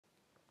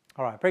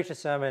All right, I preached a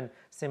sermon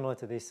similar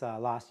to this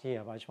last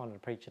year, but I just wanted to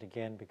preach it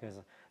again because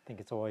I think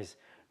it's always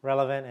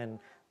relevant, and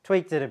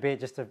tweaked it a bit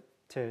just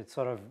to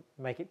sort of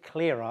make it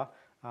clearer.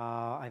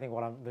 I think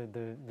what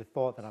the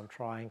thought that I'm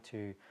trying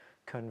to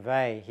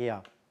convey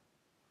here.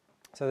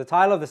 So the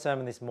title of the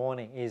sermon this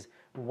morning is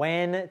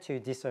When to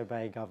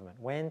Disobey Government.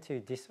 When to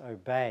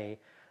disobey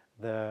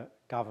the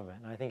government.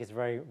 And I think it's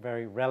very,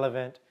 very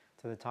relevant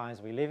to the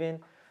times we live in.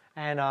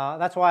 And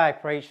that's why I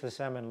preached the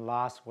sermon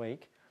last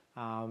week,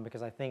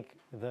 because I think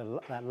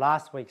that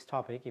last week's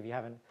topic, if you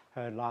haven't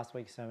heard last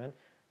week's sermon,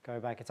 go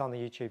back. It's on the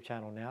YouTube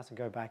channel now, so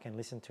go back and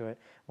listen to it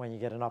when you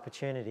get an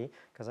opportunity,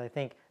 because I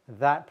think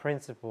that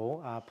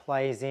principle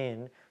plays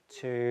in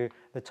to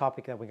the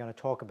topic that we're going to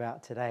talk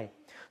about today.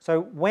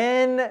 So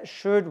when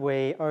should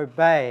we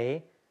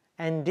obey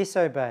and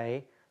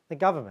disobey the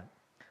government?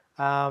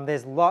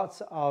 There's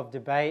lots of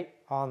debate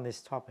on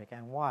this topic.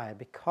 And why?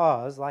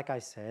 Because, like I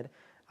said,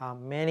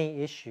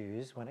 many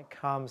issues when it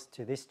comes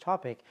to this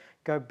topic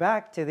go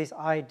back to this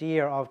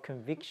idea of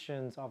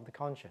convictions of the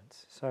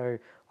conscience. So,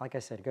 like I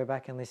said, go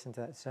back and listen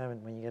to that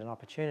sermon when you get an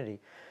opportunity.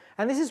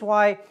 And this is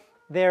why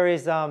there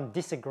is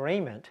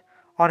disagreement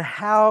on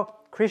how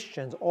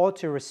Christians ought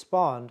to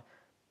respond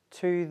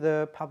to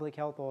the public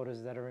health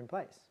orders that are in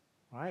place.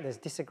 Right? There's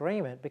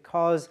disagreement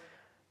because,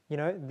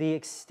 the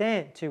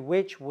extent to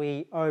which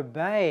we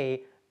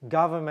obey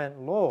government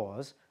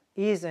laws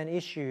is an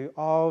issue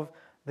of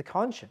the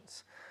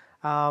conscience.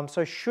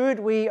 So should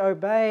we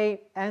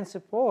obey and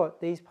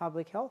support these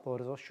public health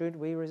orders, or should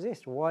we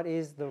resist? What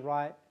is the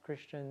right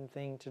Christian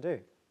thing to do?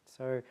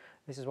 So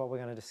this is what we're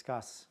going to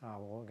discuss,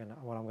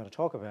 what I'm going to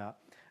talk about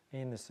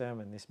in the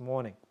sermon this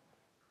morning.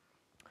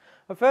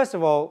 But first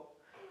of all,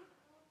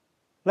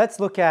 let's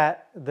look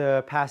at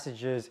the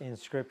passages in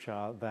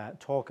Scripture that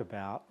talk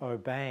about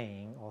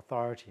obeying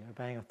authority.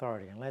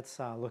 And let's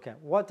look at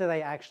what do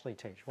they actually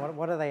teach?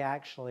 What are they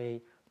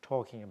actually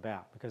talking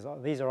about? Because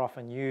these are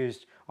often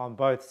used on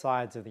both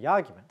sides of the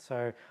argument.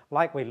 So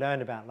like we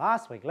learned about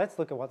last week, let's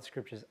look at what the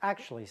Scriptures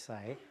actually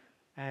say,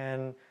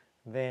 and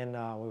then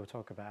we will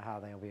talk about how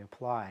they'll be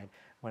applied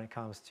when it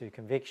comes to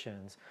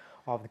convictions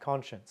of the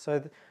conscience.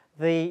 So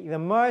the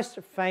most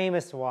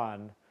famous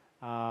one,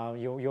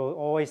 you'll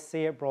always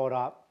see it brought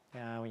up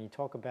when you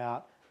talk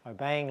about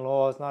obeying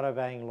laws, not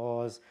obeying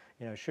laws.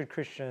 Should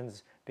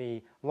Christians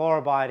be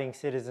law-abiding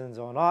citizens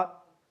or not?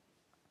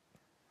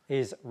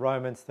 Is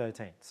Romans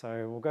 13.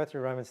 So we'll go through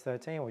Romans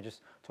 13. We'll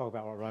just talk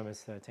about what Romans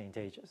 13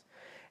 teaches.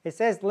 It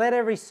says, "Let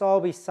every soul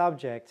be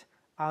subject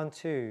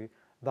unto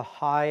the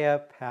higher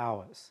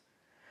powers."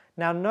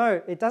 Now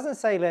note, it doesn't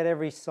say let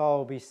every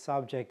soul be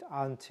subject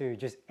unto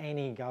just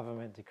any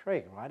government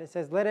decree, right? It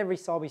says let every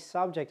soul be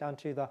subject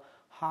unto the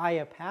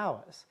higher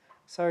powers.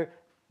 So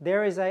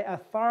there is an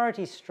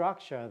authority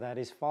structure that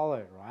is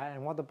followed, right?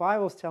 And what the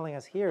Bible is telling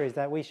us here is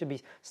that we should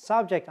be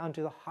subject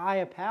unto the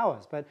higher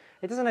powers. But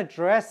it doesn't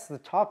address the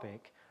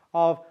topic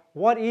of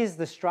what is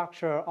the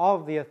structure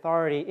of the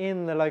authority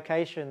in the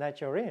location that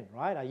you're in,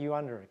 right? Are you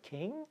under a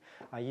king?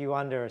 Are you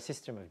under a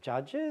system of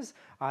judges?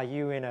 Are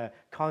you in a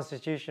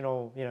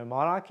constitutional,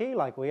 monarchy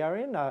like we are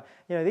in?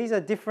 These are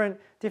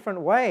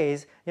different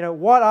ways.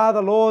 What are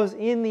the laws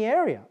in the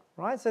area?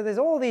 Right? So there's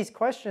all these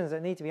questions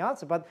that need to be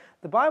answered, but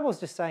the Bible's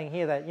just saying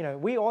here that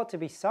we ought to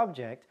be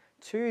subject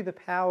to the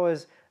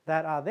powers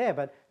that are there.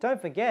 But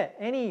don't forget,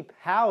 any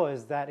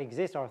powers that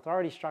exist or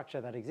authority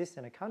structure that exists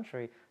in a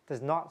country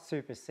does not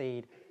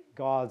supersede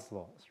God's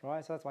laws,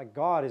 right? So that's why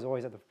God is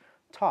always at the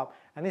top,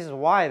 and this is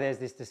why there's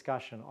this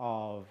discussion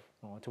of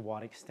to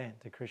what extent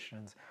do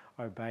Christians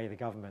obey the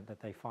government that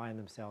they find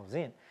themselves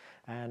in.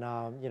 And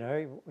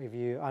if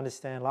you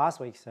understand last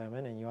week's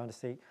sermon and you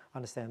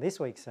understand this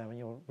week's sermon,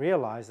 you'll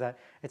realize that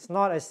it's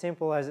not as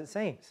simple as it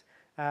seems,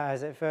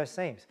 as it first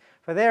seems.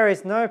 For there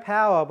is no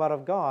power but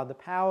of God. The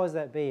powers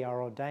that be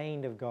are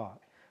ordained of God.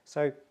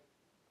 So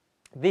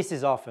this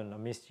is often a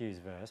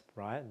misused verse,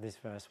 right? This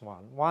verse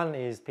 1. One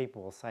is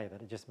people will say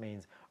that it just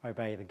means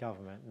obey the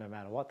government no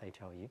matter what they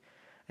tell you.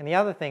 And the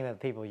other thing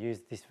that people use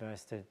this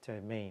verse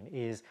to mean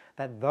is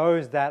that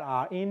those that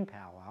are in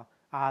power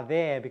are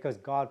there because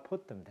God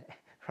put them there,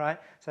 right?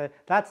 So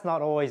that's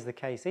not always the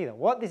case either.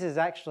 What this is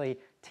actually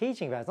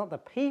teaching about is not the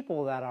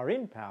people that are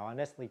in power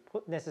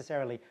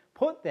necessarily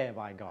put there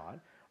by God,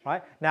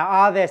 right? Now,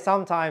 are there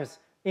sometimes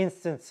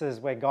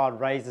instances where God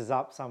raises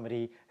up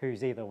somebody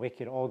who's either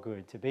wicked or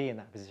good to be in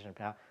that position of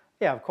power?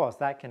 Yeah, of course,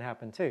 that can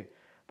happen too.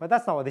 But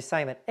that's not what this is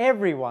saying, that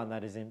everyone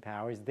that is in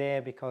power is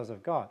there because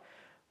of God.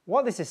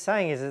 What this is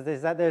saying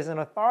is that there's an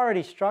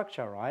authority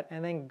structure, right?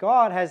 And then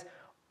God has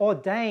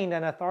ordained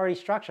an authority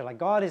structure. Like,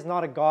 God is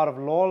not a God of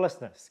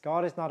lawlessness.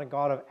 God is not a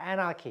God of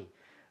anarchy,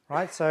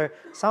 right? So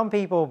some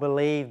people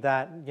believe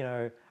that,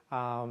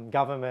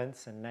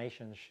 governments and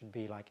nations should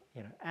be like,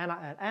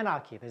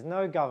 anarchy. There's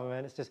no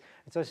government. It's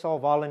just all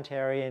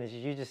voluntary, and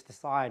you just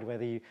decide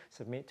whether you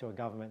submit to a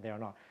government there or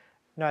not.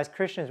 No, as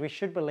Christians, we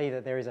should believe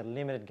that there is a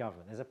limited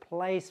government. There's a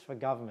place for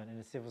government in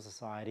a civil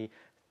society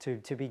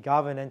to be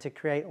governed and to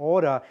create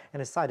order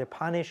and to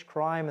punish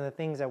crime and the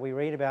things that we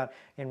read about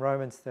in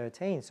Romans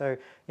 13. So,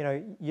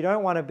 you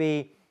don't want to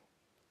be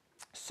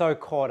so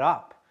caught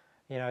up.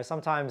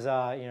 Sometimes,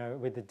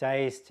 with the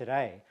days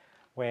today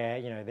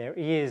where, there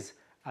is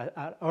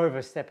an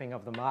overstepping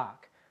of the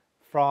mark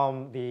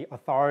from the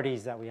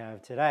authorities that we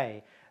have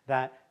today,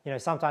 that,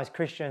 sometimes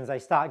Christians, they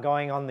start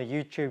going on the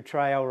YouTube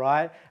trail,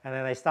 right? And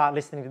then they start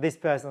listening to this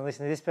person,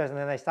 and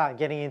then they start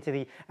getting into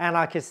the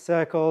anarchist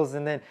circles,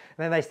 and then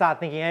they start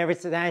thinking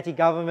everything's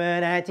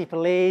anti-government,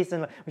 anti-police,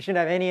 and we shouldn't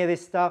have any of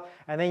this stuff.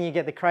 And then you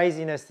get the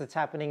craziness that's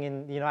happening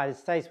in the United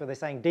States where they're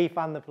saying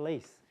defund the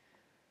police.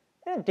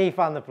 You don't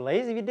defund the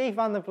police. If you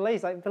defund the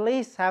police,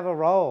 police have a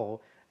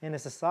role in a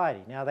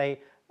society. Now,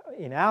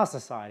 in our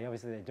society,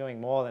 obviously they're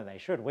doing more than they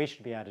should. We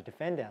should be able to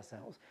defend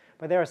ourselves.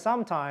 But there are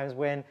some times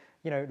when,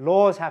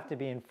 laws have to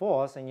be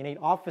enforced, and you need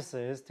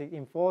officers to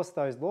enforce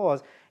those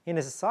laws in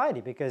a society,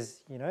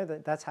 because,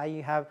 that's how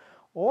you have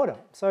order.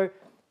 So,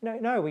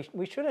 no,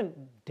 we shouldn't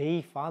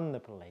defund the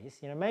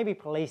police. Maybe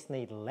police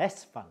need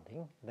less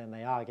funding than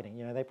they are getting.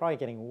 They're probably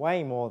getting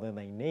way more than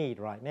they need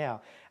right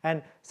now.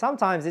 And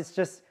sometimes it's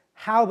just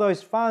how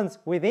those funds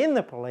within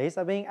the police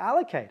are being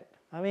allocated.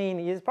 I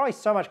mean, there's probably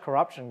so much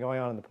corruption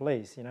going on in the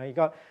police. You've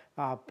got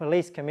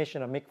Police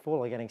Commissioner Mick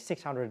Fuller getting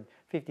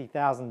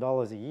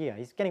 $650,000 a year.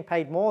 He's getting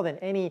paid more than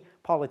any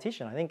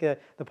politician. I think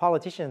the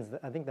politicians,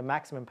 the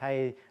maximum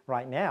pay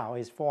right now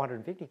is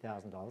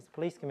 $450,000. The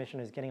Police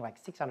Commissioner is getting like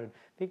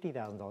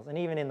 $650,000. And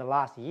even in the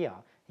last year,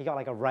 he got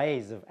like a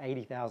raise of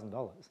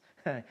 $80,000.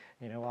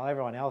 While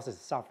everyone else is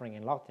suffering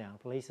in lockdown,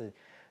 police are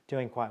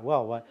doing quite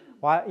well. But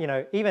why,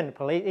 even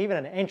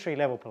an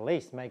entry-level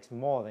police makes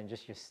more than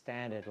just your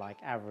standard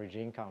average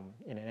income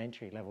in an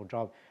entry-level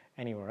job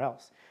anywhere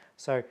else.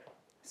 So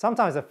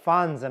sometimes the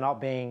funds are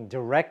not being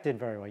directed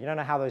very well. You don't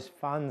know how those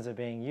funds are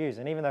being used.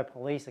 And even though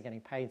police are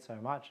getting paid so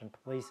much and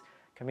police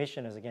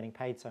commissioners are getting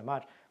paid so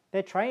much,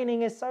 their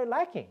training is so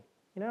lacking.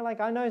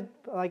 I know,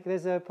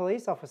 there's a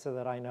police officer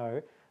that I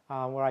know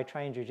where I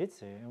train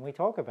jiu-jitsu, and we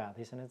talk about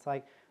this, and it's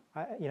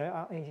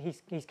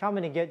he's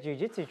coming to get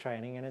jiu-jitsu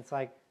training, and it's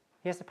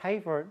he has to pay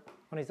for it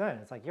on his own.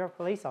 It's you're a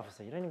police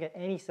officer. You don't get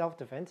any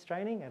self-defense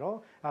training at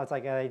all. It's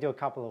they do a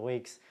couple of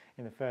weeks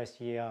in the first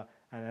year,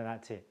 and then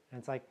that's it. And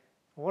it's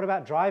what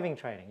about driving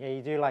training? Yeah,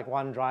 you do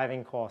one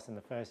driving course in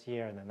the first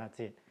year, and then that's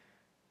it.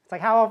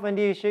 It's how often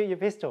do you shoot your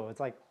pistol?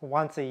 It's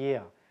once a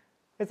year.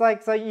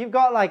 It's so you've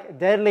got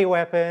deadly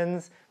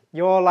weapons.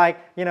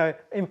 You're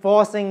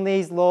enforcing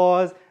these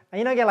laws, and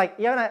you don't get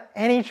you haven't had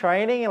any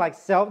training in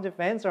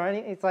self-defense or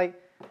anything. It's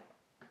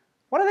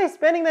what are they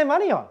spending their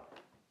money on?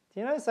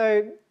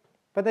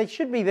 But they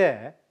should be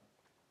there,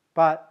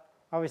 but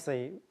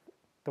obviously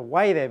the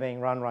way they're being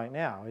run right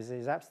now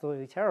is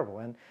absolutely terrible.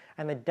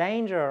 And the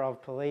danger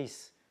of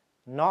police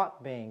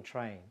not being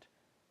trained,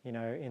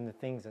 in the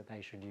things that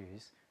they should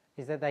use,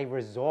 is that they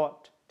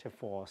resort to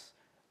force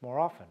more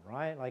often,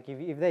 right?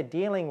 If they're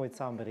dealing with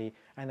somebody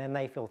and then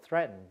they feel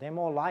threatened, they're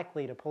more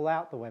likely to pull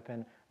out the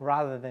weapon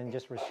rather than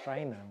just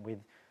restrain them with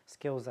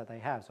skills that they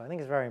have. So I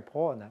think it's very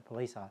important that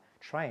police are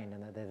trained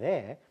and that they're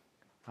there.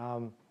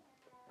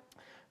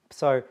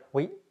 So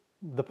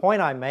the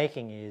point I'm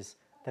making is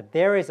that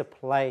there is a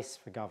place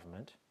for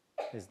government.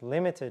 There's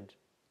limited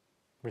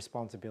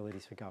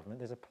responsibilities for government.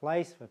 There's a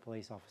place for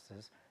police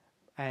officers.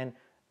 And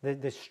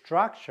the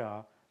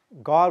structure,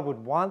 God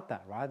would want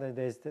that, right?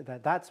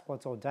 That's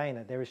what's ordained,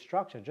 that there is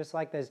structure. Just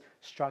like there's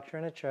structure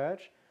in a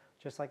church,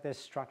 just like there's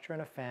structure in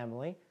a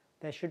family,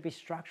 there should be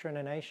structure in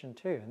a nation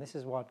too. And this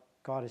is what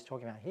God is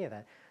talking about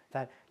here,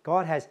 that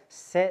God has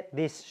set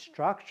this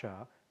structure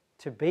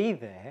to be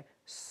there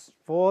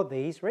for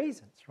these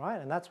reasons, right?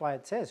 And that's why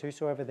it says,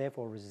 whosoever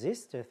therefore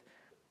resisteth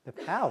the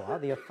power,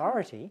 the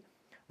authority,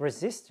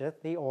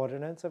 resisteth the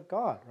ordinance of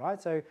God,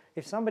 right? So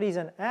if somebody's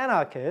an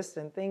anarchist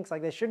and thinks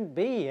there shouldn't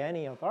be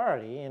any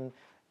authority, and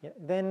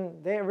then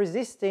they're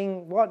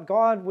resisting what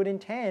God would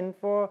intend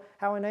for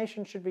how a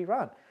nation should be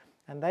run.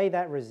 And they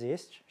that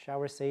resist shall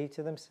receive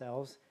to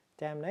themselves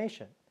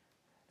damnation.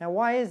 Now,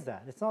 why is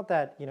that? It's not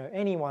that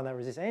anyone that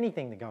resists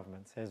anything the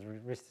government says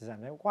risks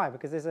damnation. Why?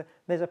 Because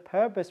there's a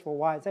purpose for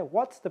why it's there.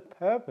 What's the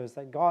purpose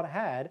that God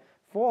had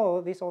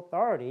for these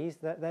authorities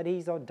that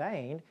He's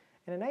ordained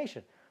in a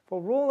nation?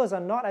 For rulers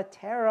are not a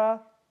terror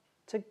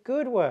to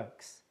good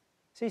works.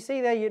 So you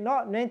see there, you're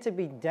not meant to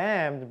be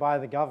damned by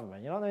the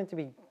government. You're not meant to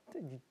be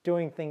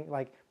doing things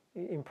like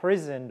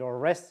imprisoned or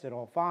arrested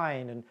or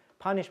fined and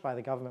punished by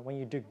the government when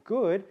you do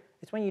good.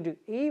 It's when you do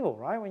evil,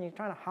 right? When you're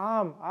trying to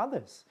harm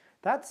others.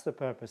 That's the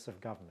purpose of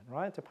government,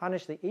 right? To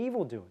punish the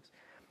evildoers.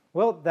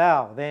 Wilt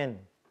thou then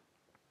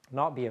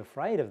not be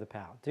afraid of the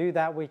power? Do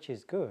that which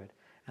is good,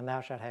 and thou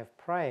shalt have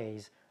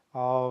praise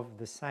of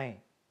the same,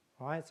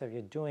 right? So if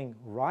you're doing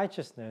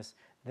righteousness,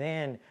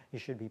 then you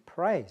should be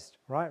praised,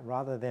 right?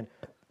 Rather than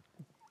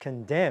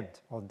condemned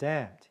or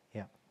damned.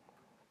 Yeah.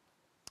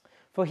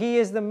 For he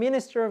is the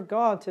minister of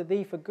God to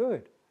thee for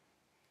good.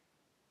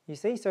 You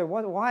see, so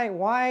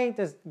why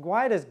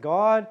does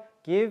God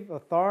give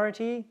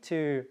authority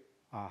to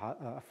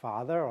a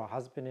father or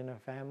husband in a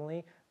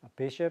family, a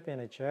bishop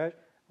in a church,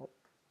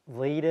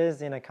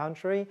 leaders in a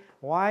country?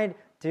 Why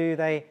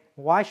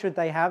should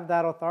they have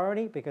that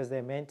authority? Because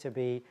they're meant to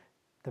be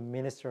the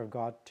minister of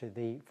God to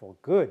thee for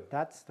good.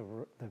 That's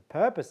the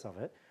purpose of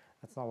it.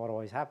 That's not what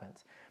always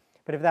happens.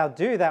 But if thou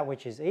do that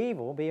which is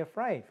evil, be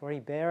afraid, for he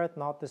beareth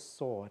not the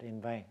sword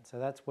in vain. So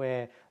that's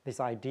where this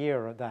idea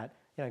of that,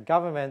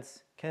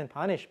 governments can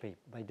punish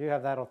people. They do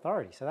have that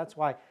authority. So that's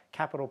why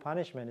capital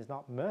punishment is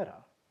not murder,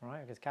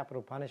 right? Because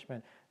capital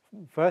punishment,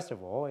 first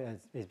of all,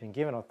 has been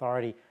given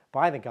authority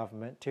by the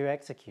government to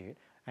execute.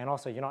 And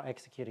also, you're not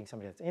executing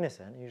somebody that's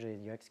innocent. Usually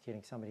you're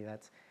executing somebody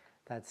that's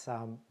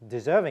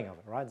deserving of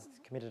it, right? It's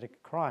committed a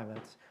crime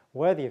that's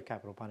worthy of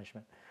capital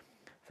punishment.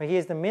 For he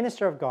is the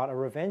minister of God, a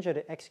revenger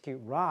to execute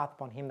wrath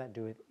upon him that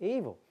doeth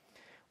evil.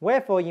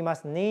 Wherefore you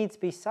must needs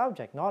be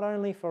subject, not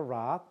only for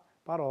wrath,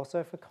 but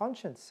also for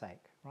conscience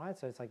sake, right?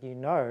 So it's like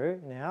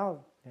now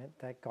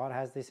that God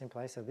has this in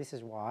place, so this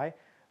is why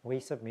we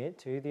submit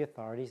to the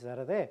authorities that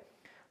are there.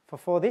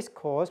 For this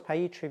cause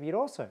pay ye tribute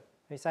also.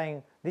 He's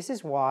saying this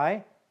is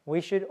why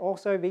we should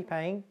also be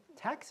paying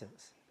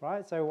taxes,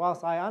 right? So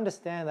whilst I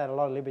understand that a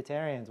lot of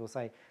libertarians will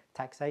say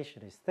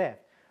taxation is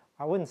theft,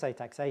 I wouldn't say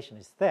taxation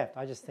is theft.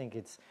 I just think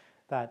it's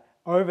that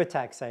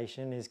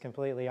overtaxation is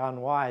completely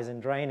unwise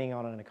and draining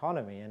on an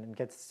economy and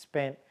gets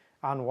spent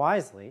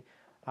unwisely.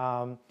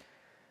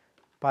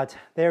 But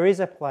there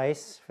is a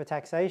place for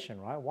taxation,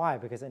 right? Why?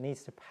 Because it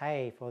needs to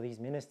pay for these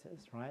ministers,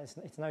 right?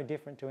 It's no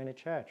different to in a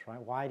church,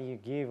 right? Why do you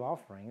give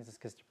offerings? It's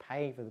because to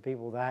pay for the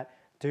people that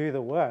do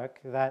the work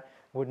that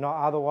would not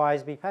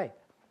otherwise be paid.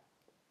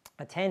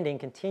 Attending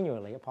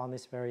continually upon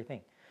this very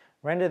thing.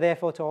 Render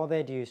therefore to all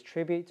their dues,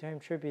 tribute to whom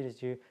tribute is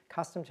due,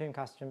 custom to whom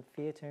custom,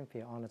 fear to whom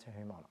fear, honour to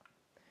whom honour.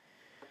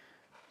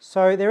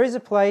 So there is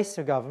a place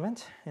for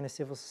government in a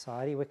civil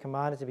society. We're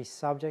commanded to be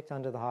subject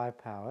under the higher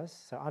powers.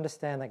 So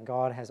understand that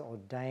God has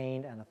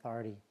ordained an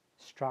authority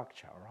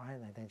structure, right?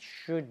 There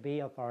should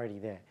be authority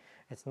there.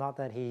 It's not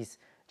that he's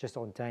just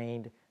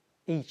ordained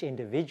each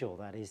individual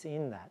that is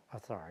in that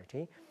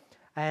authority.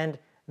 And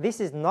this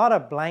is not a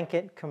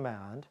blanket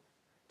command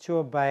to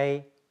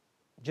obey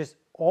just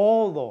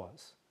all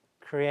laws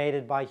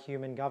created by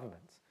human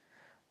governments.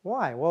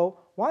 Why? Well,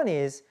 one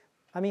is,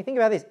 think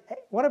about this.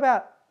 What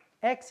about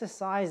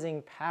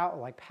exercising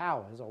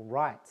powers or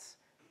rights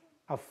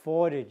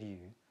afforded you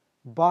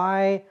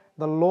by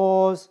the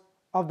laws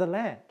of the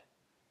land?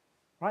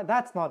 Right?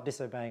 That's not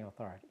disobeying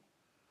authority.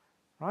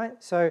 Right?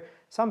 So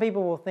some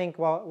people will think,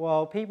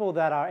 well, people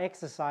that are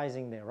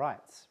exercising their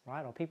rights,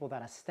 right, or people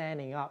that are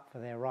standing up for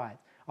their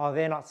rights,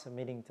 they're not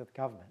submitting to the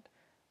government.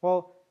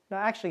 Well, no,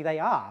 actually they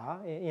are,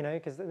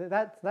 because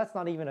that's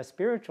not even a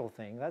spiritual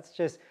thing. That's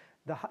just,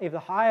 if the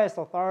highest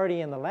authority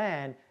in the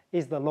land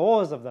is the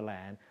laws of the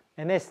land,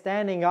 and they're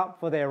standing up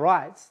for their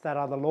rights that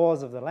are the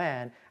laws of the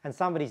land, and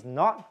somebody's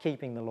not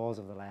keeping the laws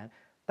of the land,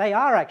 they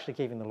are actually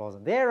keeping the laws.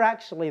 They're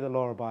actually the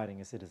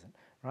law-abiding citizen,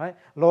 right?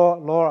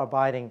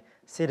 Law-abiding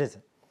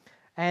citizen.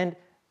 And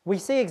we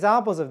see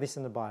examples of this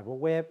in the Bible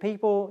where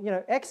people,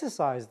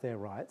 exercise their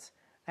rights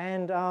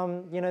and,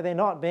 they're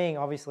not being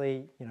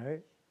obviously,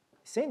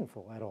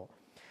 sinful at all.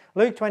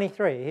 Luke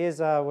 23, here's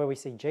where we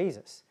see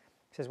Jesus.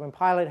 It says, when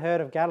Pilate heard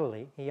of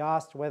Galilee, he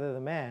asked whether the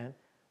man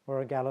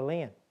were a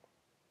Galilean.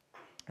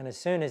 And as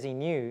soon as he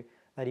knew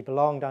that he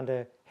belonged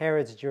under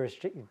Herod's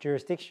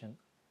jurisdiction,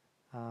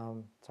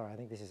 sorry, I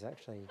think this is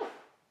actually,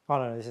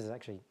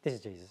 this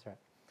is Jesus, right?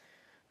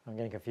 I'm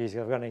getting confused.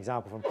 I've got an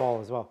example from Paul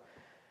as well.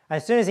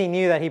 As soon as he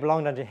knew that he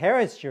belonged under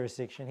Herod's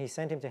jurisdiction, he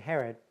sent him to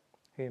Herod,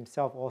 who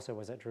himself also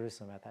was at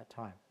Jerusalem at that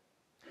time.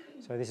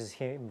 So this is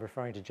him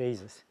referring to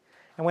Jesus.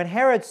 And when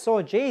Herod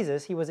saw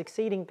Jesus, he was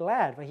exceeding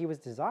glad, for he was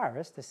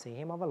desirous to see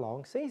him of a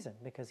long season,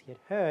 because he had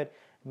heard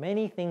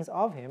many things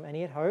of him, and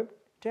he had hoped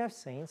to have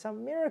seen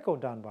some miracle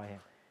done by him.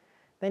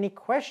 Then he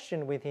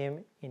questioned with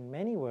him in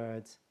many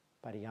words,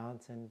 but he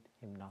answered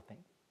him nothing.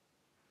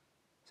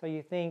 So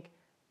you think,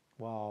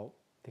 well,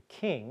 the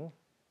king,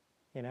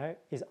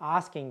 is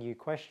asking you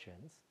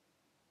questions,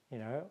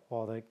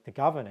 or the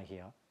governor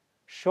here,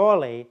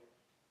 surely,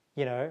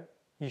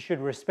 you should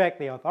respect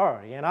the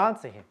authority and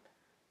answer him.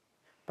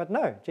 But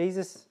no,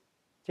 Jesus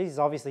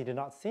obviously did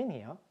not sin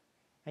here,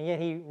 and yet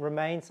he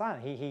remained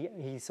silent.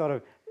 He sort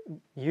of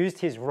used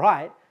his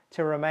right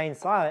to remain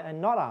silent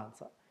and not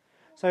answer.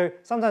 So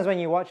sometimes when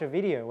you watch a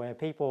video where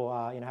people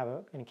have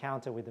an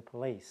encounter with the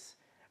police,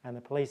 and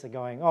the police are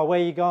going, oh, where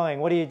are you going?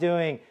 What are you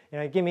doing?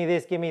 Give me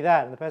this, give me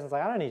that. And the person's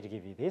like, I don't need to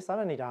give you this. I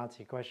don't need to answer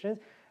your questions.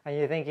 And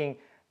you're thinking,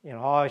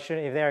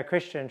 if they're a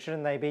Christian,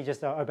 shouldn't they be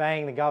just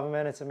obeying the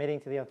government and submitting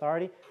to the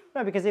authority?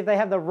 No, because if they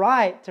have the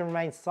right to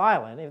remain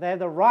silent, if they have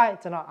the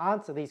right to not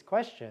answer these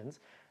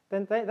questions,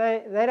 then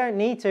they don't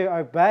need to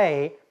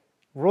obey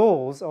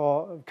rules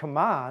or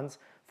commands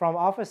from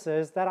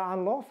officers that are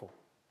unlawful,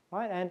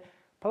 right? And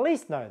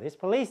police know this.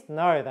 Police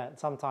know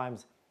that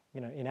sometimes,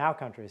 in our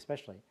country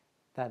especially,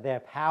 that their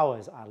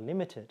powers are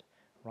limited,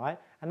 right?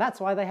 And that's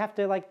why they have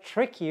to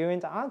trick you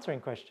into answering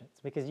questions,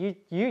 because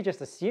you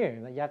just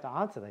assume that you have to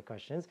answer their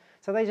questions.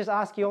 So they just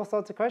ask you all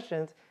sorts of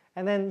questions,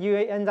 and then you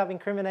end up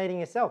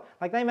incriminating yourself.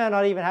 They may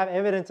not even have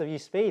evidence of you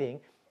speeding,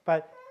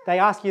 but they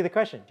ask you the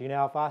question, do you know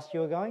how fast you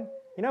were going?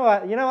 You know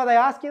what they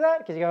ask you that?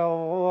 Because you go,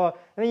 oh,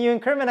 and then you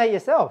incriminate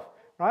yourself,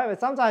 right? But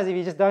sometimes if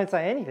you just don't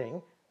say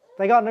anything,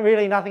 they got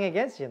really nothing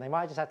against you, and they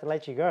might just have to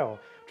let you go or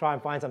try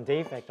and find some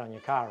defect on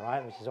your car,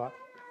 right? Which is what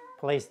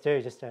police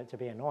do, just to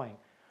be annoying.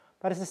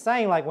 But it's the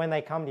same like when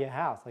they come to your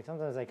house. Like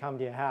sometimes they come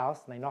to your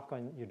house and they knock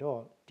on your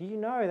door. Do you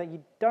know that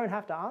you don't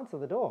have to answer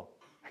the door?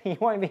 You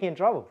won't be in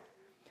trouble.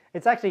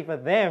 It's actually for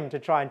them to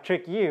try and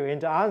trick you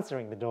into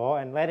answering the door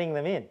and letting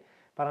them in.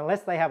 But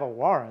unless they have a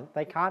warrant,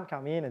 they can't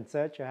come in and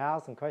search your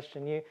house and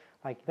question you.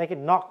 Like they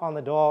can knock on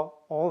the door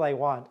all they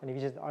want, and if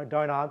you just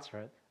don't answer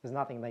it, there's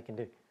nothing they can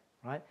do,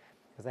 right?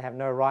 Because they have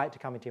no right to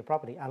come into your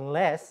property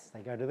unless they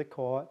go to the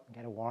court and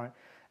get a warrant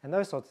and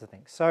those sorts of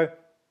things. So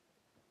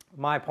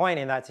my point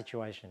in that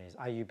situation is,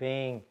 are you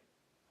being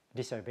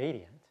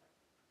disobedient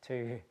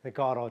to the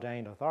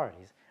God-ordained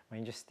authorities when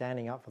you're just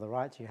standing up for the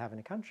rights you have in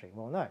a country?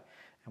 Well, no.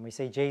 And we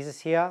see Jesus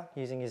here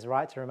using his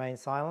right to remain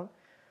silent.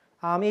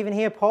 Even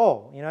here,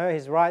 Paul,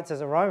 his rights as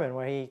a Roman,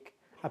 where he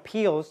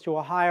appeals to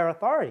a higher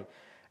authority.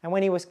 And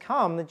when he was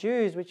come, the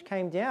Jews which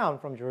came down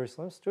from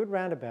Jerusalem stood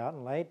round about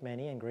and laid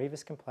many and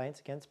grievous complaints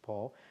against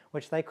Paul,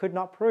 which they could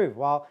not prove,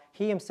 while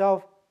he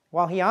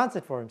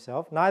answered for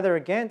himself, neither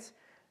against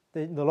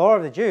the law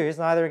of the Jews,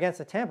 neither against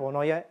the temple,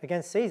 nor yet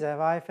against Caesar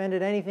have I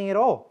offended anything at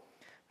all.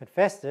 But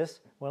Festus,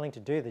 willing to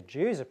do the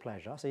Jews a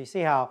pleasure, so you see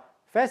how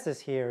Festus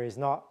here is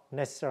not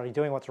necessarily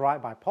doing what's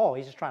right by Paul,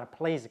 he's just trying to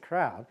please the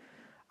crowd,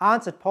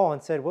 answered Paul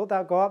and said, Wilt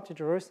thou go up to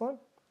Jerusalem,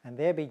 and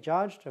there be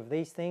judged of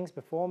these things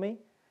before me?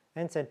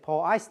 Then said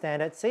Paul, I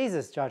stand at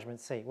Caesar's judgment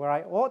seat, where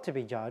I ought to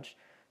be judged.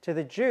 To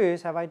the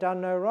Jews have I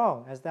done no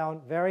wrong, as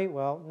thou very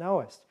well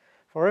knowest.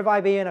 For if I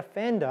be an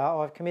offender,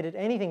 or have committed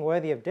anything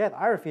worthy of death,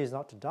 I refuse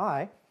not to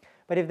die.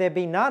 But if there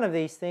be none of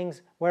these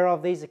things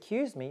whereof these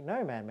accuse me,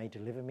 no man may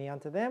deliver me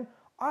unto them.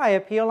 I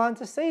appeal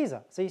unto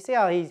Caesar. So you see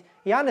how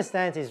he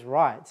understands his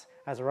rights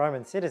as a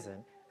Roman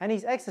citizen, and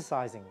he's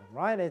exercising them,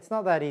 right? It's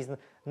not that he's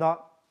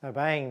not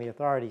obeying the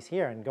authorities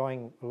here and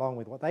going along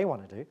with what they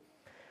want to do.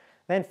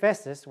 Then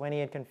Festus, when he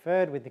had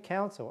conferred with the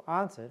council,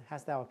 answered,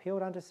 Hast thou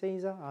appealed unto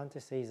Caesar? Unto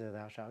Caesar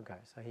thou shalt go.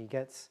 So he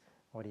gets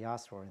what he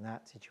asked for in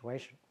that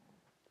situation.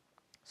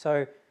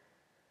 So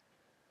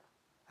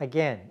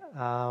again,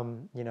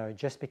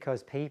 just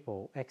because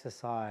people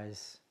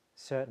exercise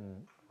certain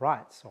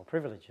rights or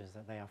privileges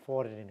that they are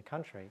afforded in a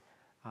country,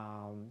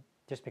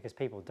 just because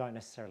people don't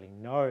necessarily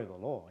know the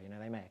law,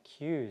 they may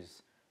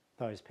accuse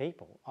those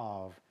people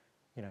of,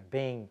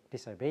 being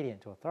disobedient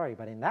to authority.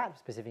 But in that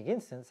specific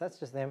instance, that's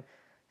just them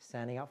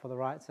standing up for the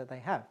rights that they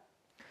have.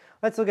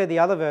 Let's look at the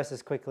other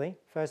verses quickly.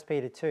 1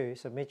 Peter 2,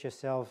 submit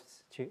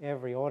yourselves to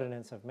every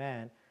ordinance of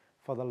man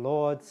for the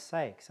Lord's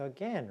sake. So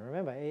again,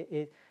 remember,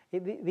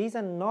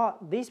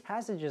 these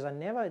passages are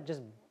never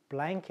just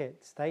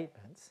blanket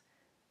statements,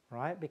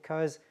 right?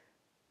 Because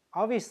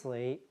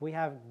obviously we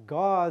have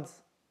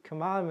God's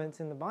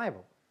commandments in the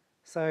Bible.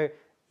 So,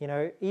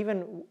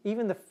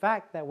 even the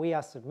fact that we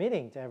are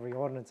submitting to every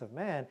ordinance of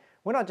man,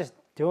 we're not just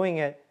doing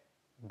it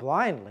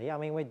blindly. I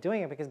mean, we're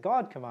doing it because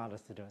God commanded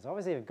us to do it. So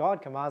obviously, if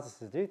God commands us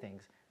to do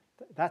things,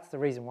 that's the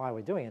reason why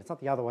we're doing it. It's not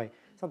the other way.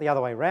 It's not the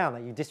other way around,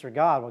 that you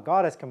disregard what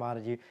God has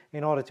commanded you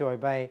in order to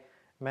obey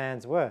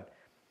man's word.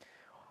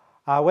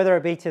 Whether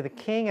it be to the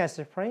king as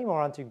supreme,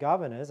 or unto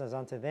governors as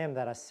unto them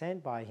that are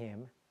sent by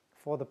him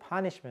for the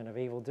punishment of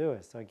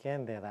evildoers. So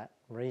again, they're that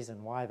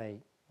reason why they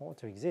ought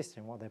to exist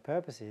and what their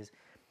purpose is,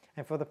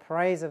 and for the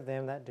praise of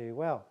them that do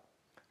well.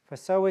 For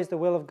so is the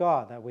will of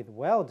God, that with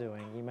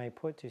well-doing ye may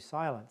put to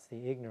silence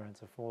the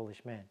ignorance of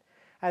foolish men.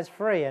 As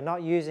free, and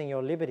not using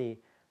your liberty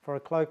for a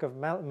cloak of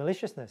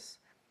maliciousness,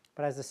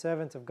 but as the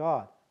servants of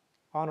God.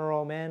 Honour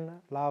all men,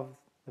 love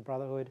the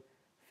brotherhood,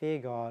 fear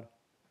God,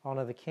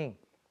 honour the king.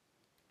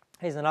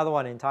 Here's another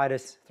one in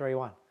Titus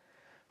 3:1.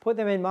 Put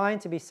them in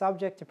mind to be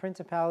subject to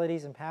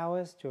principalities and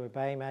powers, to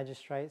obey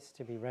magistrates,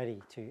 to be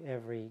ready to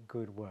every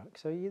good work.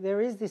 So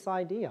there is this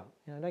idea,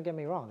 don't get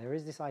me wrong, there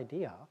is this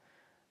idea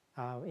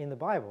in the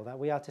Bible that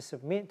we are to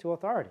submit to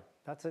authority.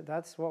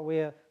 That's what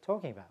we're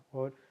talking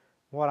about.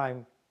 What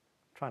I'm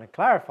trying to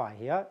clarify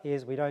here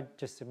is we don't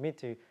just submit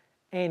to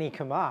any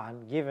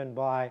command given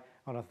by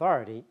an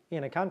authority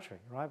in a country,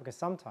 right? Because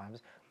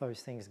sometimes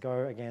those things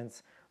go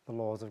against the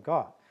laws of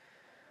God.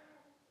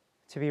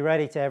 To be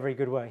ready to every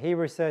good work.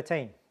 Hebrews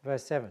 13,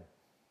 verse 7.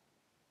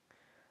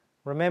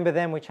 Remember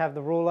them which have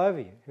the rule over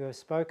you, who have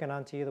spoken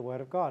unto you the word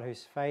of God,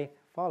 whose faith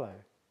follow,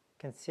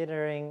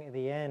 considering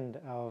the end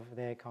of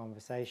their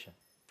conversation.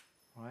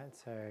 Right?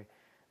 So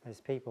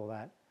there's people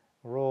that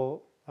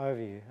rule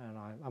over you, and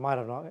I might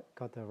have not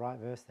got the right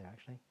verse there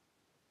actually.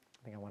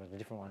 I think I wanted a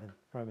different one in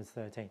Romans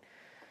 13,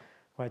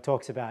 where it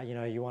talks about,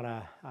 you want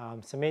to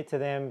submit to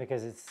them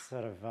because it's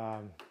sort of,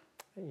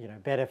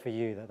 better for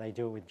you that they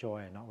do it with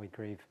joy and not with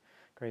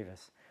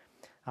grievous.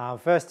 1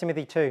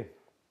 Timothy 2,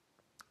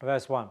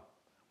 verse 1.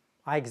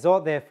 I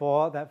exhort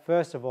therefore that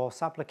first of all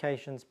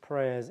supplications,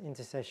 prayers,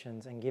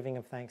 intercessions, and giving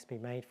of thanks be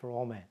made for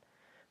all men,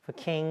 for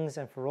kings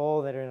and for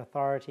all that are in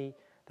authority,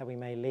 that we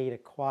may lead a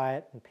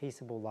quiet and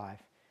peaceable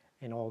life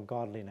in all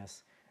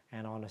godliness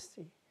and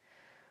honesty.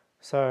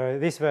 So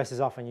this verse is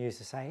often used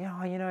to say,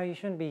 oh, you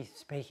shouldn't be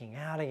speaking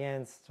out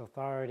against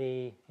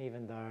authority,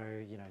 even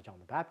though, John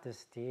the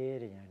Baptist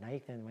did.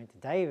 Nathan went to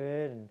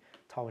David and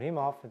told him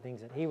off for things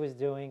that he was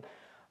doing.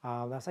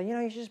 They'll say,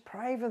 you should just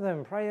pray for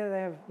them, pray that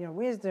they have,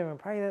 wisdom, and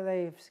pray that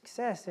they have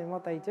success in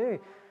what they do.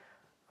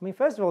 I mean,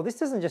 first of all, this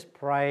doesn't just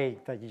pray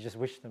that you just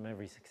wish them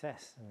every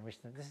success and wish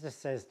them. This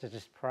just says to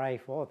just pray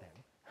for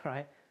them,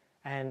 right?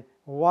 And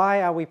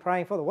why are we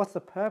praying for them? What's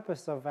the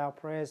purpose of our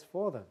prayers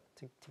for them?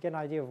 To get an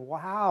idea of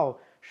how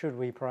should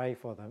we pray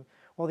for them?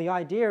 Well, the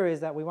idea is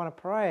that we want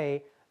to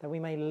pray that we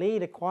may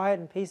lead a quiet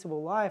and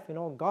peaceable life in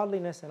all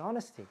godliness and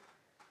honesty.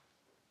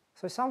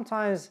 So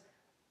sometimes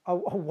a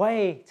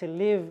way to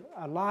live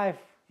a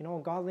life in all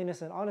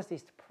godliness and honesty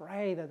is to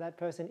pray that that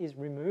person is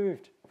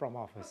removed from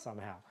office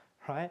somehow,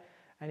 right?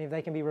 And if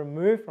they can be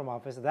removed from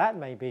office, that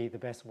may be the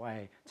best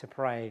way to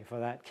pray for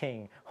that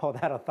king or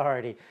that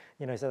authority,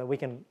 so that we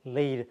can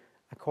lead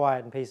a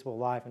quiet and peaceable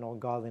life in all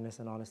godliness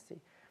and honesty.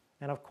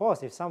 And of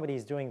course, if somebody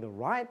is doing the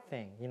right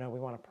thing, we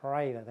want to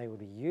pray that they will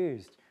be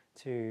used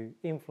to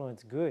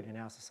influence good in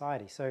our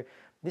society. So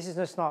this is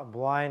just not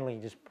blindly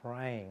just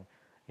praying,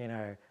 you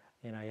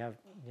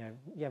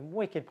have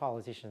wicked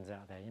politicians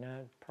out there,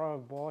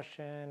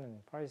 pro-abortion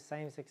and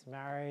pro-same-sex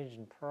marriage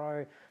and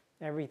pro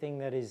everything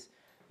that is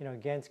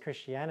against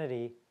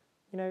Christianity.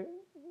 We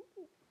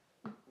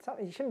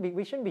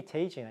shouldn't be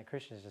teaching that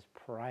Christians just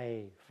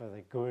pray for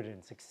the good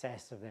and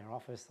success of their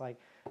office.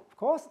 Of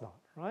course not,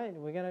 right?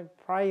 We're going to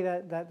pray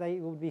that they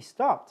will be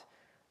stopped,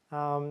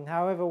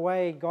 however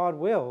way God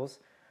wills,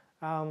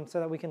 so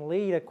that we can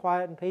lead a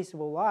quiet and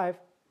peaceable life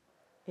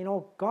in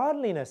all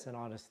godliness and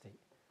honesty,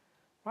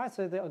 right?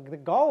 So the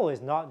goal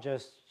is not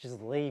just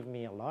leave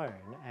me alone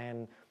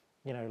and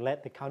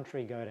let the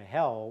country go to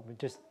hell,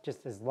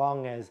 just as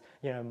long as,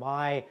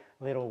 my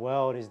little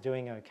world is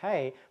doing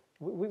okay.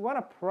 We want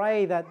to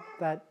pray that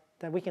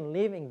we can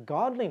live in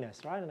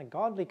godliness, right, in a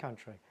godly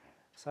country.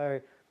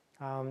 So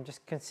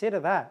just consider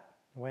that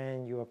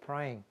when you are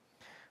praying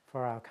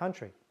for our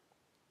country.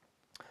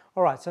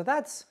 All right, so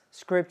that's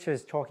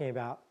scriptures talking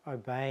about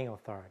obeying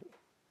authority.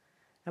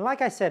 And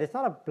like I said, these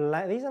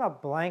are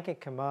not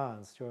blanket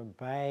commands to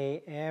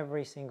obey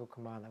every single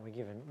command that we're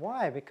given.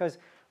 Why? Because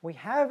we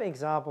have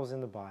examples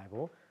in the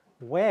Bible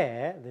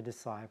where the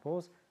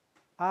disciples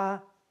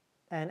are,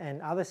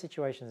 and other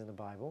situations in the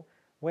Bible,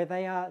 where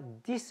they are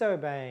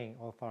disobeying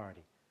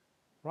authority,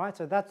 right?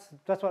 So that's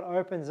what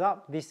opens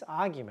up this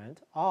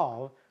argument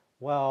of,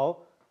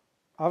 well,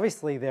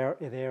 obviously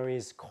there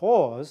is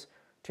cause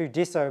to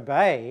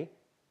disobey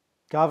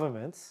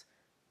governments.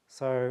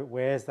 So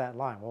where's that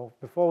line? Well,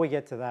 before we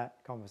get to that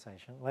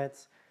conversation,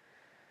 let's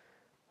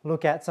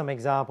look at some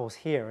examples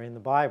here in the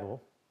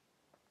Bible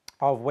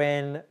of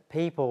when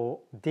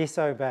people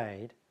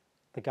disobeyed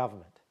the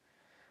government.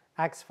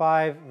 Acts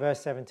 5 verse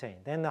 17.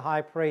 Then the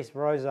high priest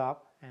rose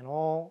up, and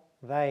all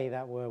they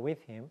that were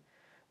with him,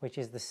 which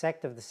is the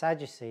sect of the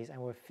Sadducees,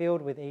 and were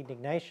filled with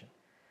indignation,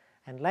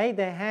 and laid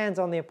their hands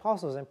on the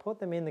apostles and put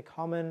them in the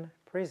common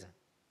prison.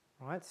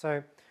 Right?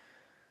 So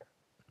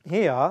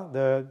here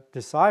the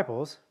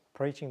disciples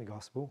preaching the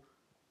gospel,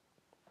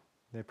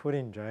 they're put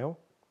in jail.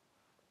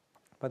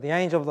 But the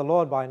angel of the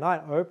Lord by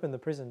night opened the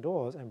prison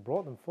doors and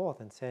brought them forth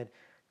and said,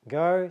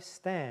 "Go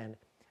stand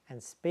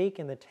and speak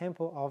in the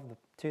temple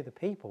to the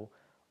people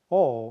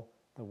all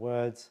the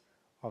words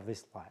of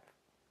this life."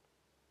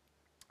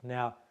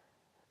 Now,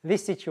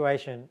 this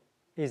situation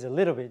is a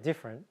little bit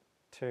different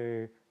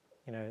to,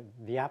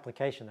 the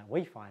application that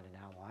we find in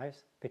our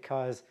lives,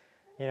 because,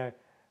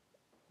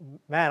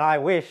 man, I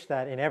wish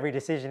that in every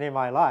decision in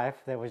my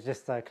life there was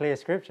just a clear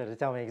scripture to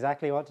tell me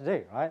exactly what to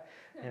do, right?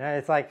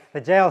 It's like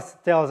the jail's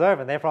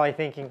open. They're probably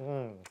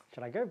thinking,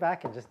 should I go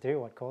back and just do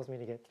what caused me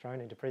to get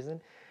thrown into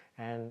prison?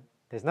 And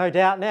there's no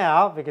doubt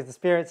now, because the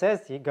Spirit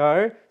says to you,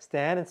 go,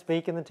 stand and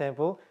speak in the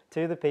temple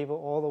to the people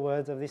all the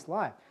words of this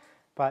life.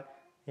 But,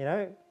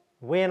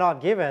 we're not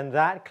given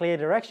that clear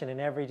direction in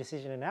every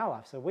decision in our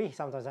life. So we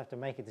sometimes have to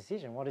make a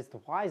decision. What is the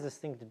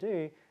wisest thing to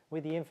do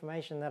with the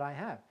information that I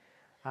have?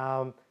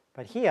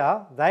 But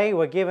here, they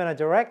were given a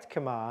direct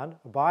command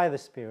by the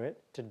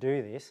Spirit to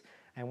do this.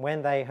 And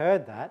when they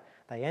heard that,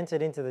 they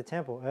entered into the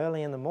temple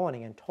early in the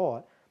morning and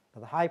taught. But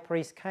the high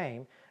priest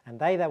came, and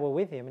they that were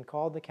with him, and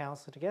called the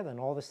council together, and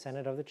all the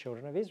senate of the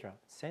children of Israel,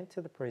 sent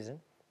to the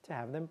prison to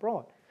have them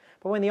brought.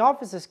 But when the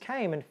officers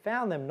came and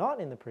found them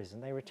not in the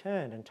prison, they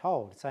returned and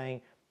told,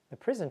 saying, "The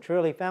prison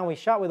truly found we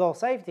shut with all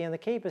safety, and the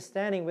keepers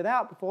standing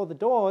without before the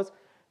doors.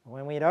 And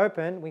when we had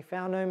opened, we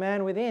found no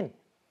man within."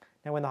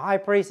 Now when the high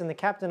priest and the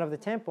captain of the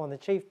temple and the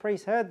chief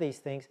priests heard these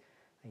things,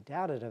 they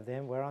doubted of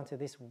them whereunto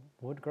this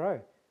would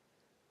grow.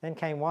 Then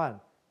came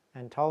one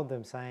and told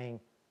them, saying,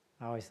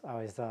 I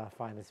always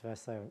find this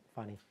verse so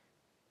funny.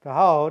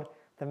 "Behold,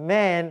 the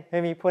men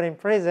whom you put in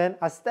prison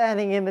are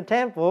standing in the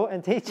temple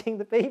and teaching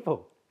the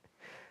people."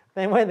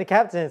 Then went the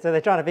captain, so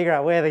they're trying to figure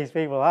out where these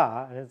people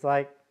are, and it's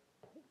like,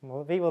 well,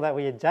 the people that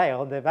we had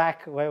jailed, they're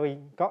back where we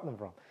got them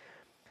from.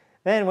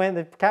 Then went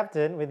the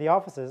captain with the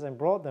officers and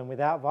brought them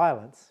without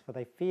violence, for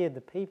they feared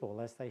the people,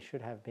 lest they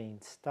should have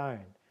been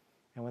stoned.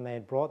 And when they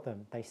had brought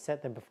them, they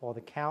set them before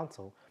the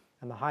council.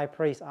 And the high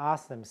priest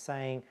asked them,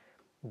 saying,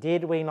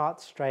 did we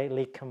not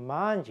straitly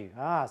command you?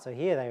 So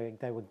here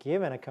they were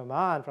given a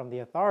command from the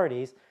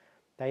authorities.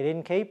 They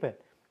didn't keep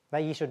it.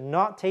 That ye should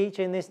not teach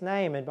in this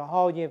name, and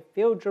behold, ye have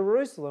filled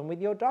Jerusalem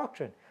with your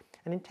doctrine,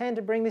 and intend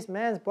to bring this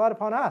man's blood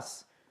upon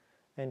us.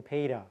 Then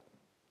Peter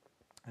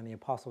and the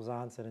apostles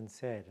answered and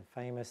said, a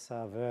famous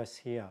verse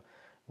here,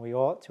 we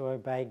ought to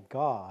obey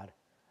God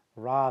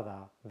rather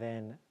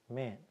than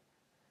men.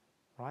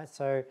 Right?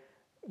 So,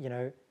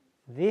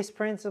 this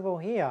principle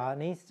here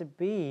needs to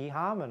be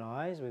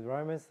harmonized with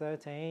Romans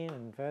 13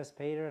 and 1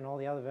 Peter and all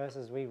the other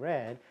verses we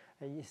read.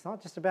 It's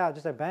not just about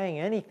just obeying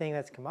anything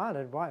that's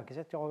commanded, right? Because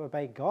you have to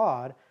obey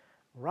God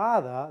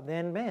rather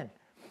than men.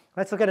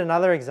 Let's look at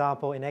another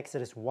example in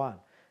Exodus 1.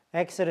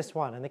 Exodus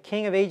 1, and the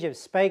king of Egypt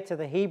spake to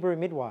the Hebrew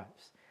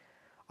midwives,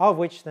 of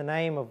which the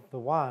name of the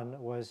one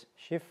was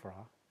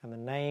Shiphrah, and the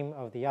name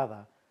of the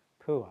other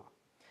Puah.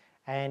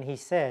 And he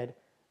said,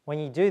 when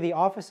ye do the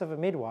office of a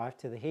midwife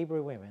to the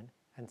Hebrew women,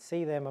 and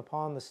see them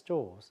upon the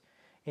stools,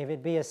 if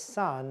it be a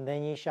son,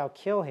 then ye shall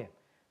kill him.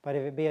 But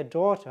if it be a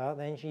daughter,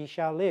 then ye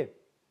shall live.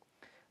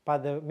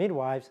 But the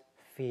midwives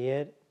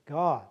feared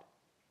God.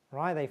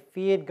 Right? They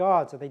feared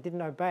God, so they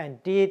didn't obey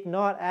and did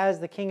not as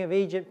the king of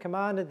Egypt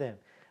commanded them,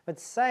 but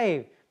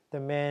saved the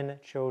men,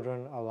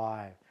 children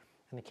alive.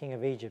 And the king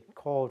of Egypt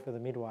called for the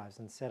midwives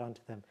and said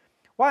unto them,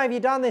 why have ye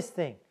done this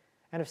thing,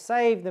 and have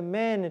saved the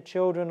men and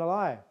children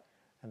alive?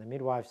 And the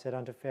midwives said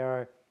unto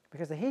Pharaoh,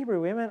 because the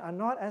Hebrew women are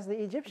not as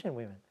the Egyptian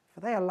women,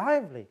 for they are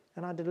lively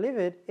and are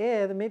delivered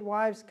ere the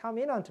midwives come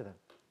in unto them.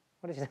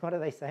 What are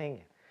they saying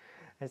here?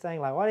 They're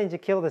saying, like, why didn't you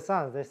kill the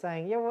sons? They're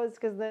saying, yeah, well, it's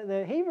because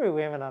the Hebrew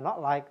women are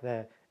not like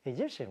the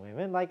Egyptian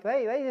women. Like,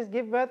 they just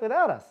give birth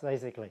without us,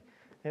 basically.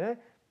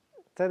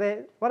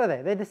 So what are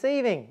they? They're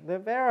deceiving the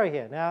Pharaoh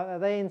here. Now, are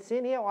they in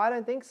sin here? Well, I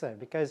don't think so,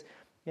 because,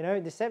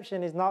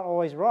 deception is not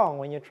always wrong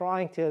when you're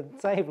trying to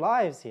save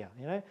lives here,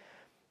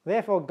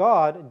 Therefore,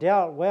 God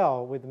dealt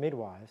well with the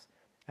midwives,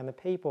 and the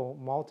people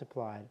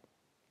multiplied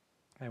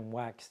and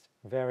waxed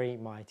very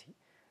mighty.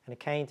 And it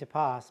came to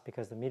pass,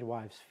 because the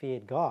midwives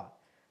feared God,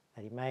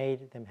 that he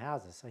made them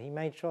houses. So he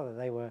made sure that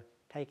they were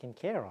taken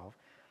care of.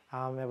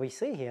 And we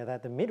see here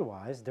that the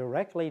midwives,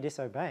 directly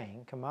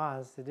disobeying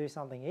commands to do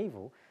something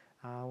evil,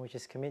 which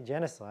is commit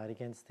genocide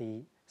against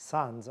the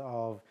sons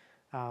of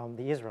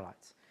the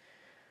Israelites.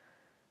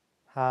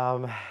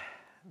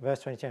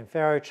 Verse 22, and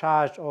Pharaoh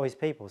charged all his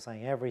people,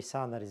 saying, every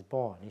son that is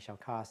born he shall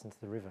cast into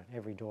the river, and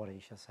every daughter he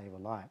shall save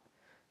alive.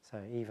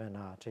 So even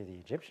to the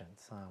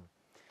Egyptians,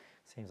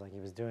 seems like he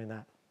was doing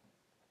that.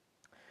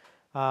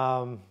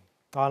 I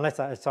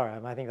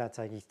think that's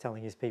he's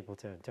telling his people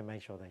to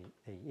make sure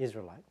the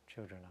Israelite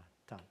children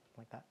are done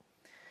like that.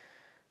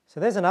 So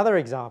there's another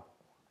example,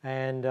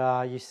 and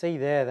you see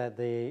there that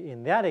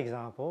in that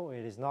example,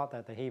 it is not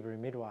that the Hebrew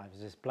midwives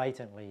just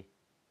blatantly,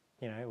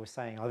 was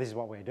saying, oh, this is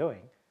what we're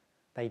doing.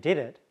 They did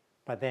it,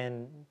 but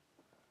then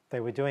they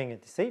were doing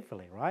it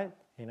deceitfully, right?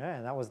 And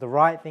that was the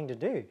right thing to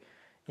do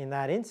in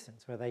that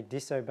instance, where they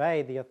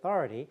disobeyed the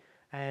authority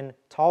and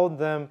told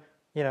them,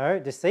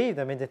 deceived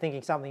them into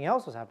thinking something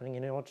else was happening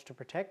in order to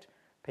protect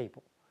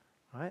people,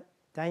 right?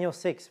 Daniel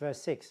 6,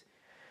 verse 6.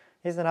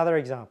 Here's another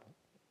example.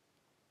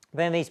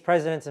 Then these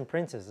presidents and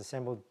princes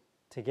assembled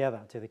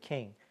together to the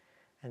king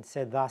and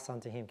said thus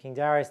unto him, King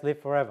Darius, live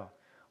forever.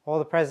 All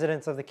the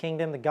presidents of the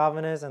kingdom, the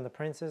governors and the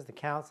princes, the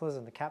counselors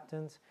and the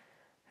captains,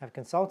 have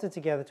consulted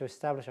together to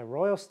establish a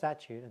royal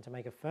statute and to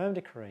make a firm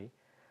decree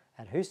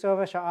that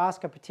whosoever shall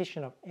ask a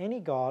petition of any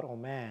god or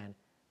man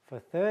for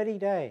 30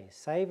 days,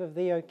 save of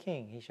thee, O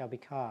king, he shall be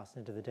cast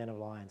into the den of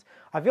lions.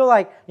 I feel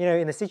like,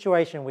 in the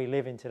situation we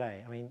live in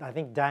today, I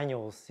think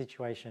Daniel's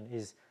situation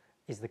is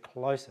the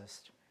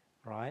closest,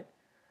 right?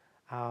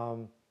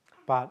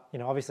 But,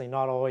 obviously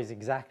not always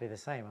exactly the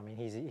same.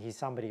 He's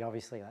somebody,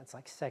 obviously, that's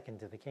like second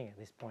to the king at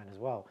this point as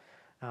well.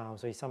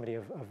 So he's somebody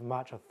of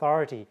much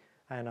authority,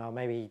 and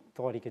maybe he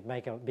thought he could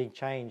make a big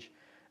change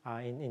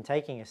in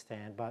taking a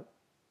stand. But,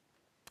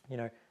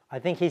 I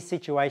think his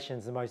situation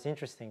is the most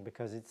interesting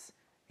because it's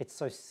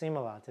so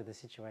similar to the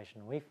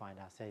situation we find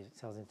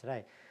ourselves in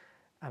today.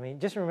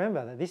 Just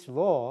remember that this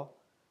law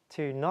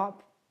to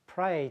not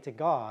pray to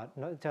God,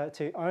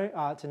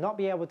 to not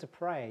be able to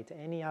pray to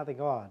any other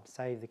god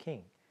save the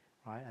king,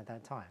 right, at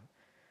that time,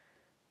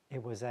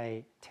 it was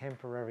a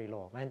temporary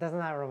law. Man, doesn't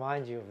that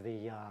remind you of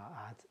the,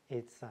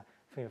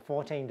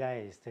 14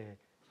 days to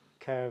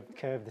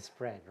curb the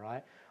spread,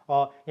 right?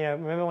 Or,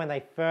 remember when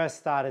they first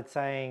started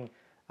saying,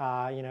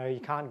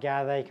 you can't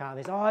gather, you can't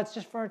this. Oh, it's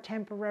just for a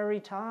temporary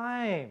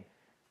time.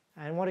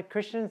 And what did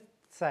Christians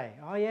say?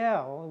 Oh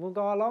yeah, we'll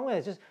go along with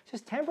it. It's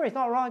just temporary. It's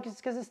not wrong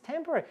because it's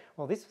temporary.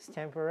 Well, this was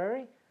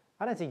temporary.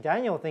 I don't see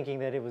Daniel thinking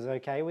that it was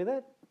okay with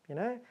it,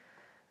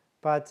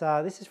 But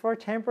this is for a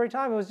temporary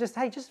time. It was just,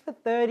 hey, just for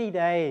 30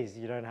 days,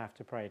 you don't have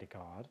to pray to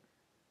God.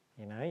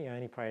 You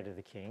only pray to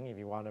the king if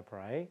you want to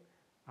pray.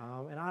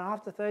 And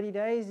after 30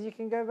 days, you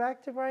can go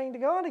back to praying to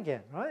God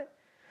again, right?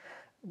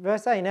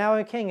 Verse 8, now,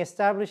 O king,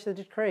 establish the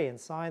decree and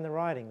sign the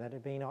writing, that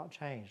it be not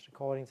changed,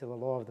 according to the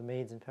law of the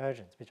Medes and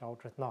Persians, which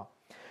altereth not.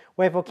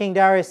 Wherefore King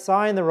Darius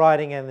signed the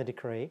writing and the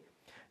decree.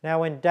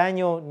 Now when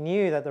Daniel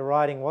knew that the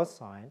writing was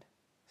signed,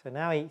 so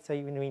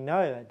we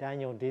know that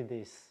Daniel did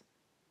this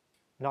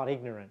not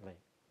ignorantly,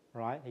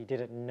 right? He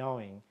did it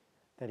knowing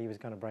that he was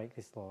going to break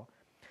this law.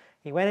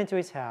 He went into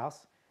his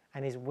house,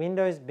 and his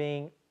windows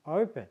being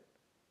open.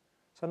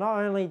 So not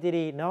only did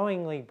he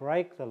knowingly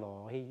break the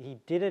law, he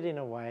did it in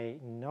a way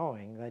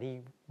knowing that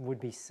he would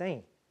be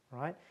seen,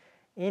 right?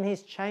 In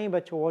his chamber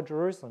toward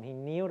Jerusalem, he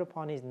kneeled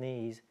upon his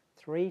knees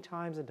 3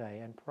 times a day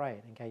and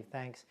prayed and gave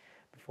thanks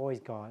before his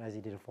God as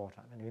he did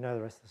aforetime. And you know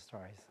the rest of the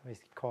story.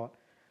 He's caught,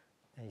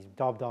 and he's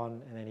dobbed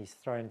on, and then he's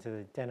thrown into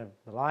the den of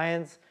the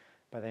lions,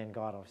 but then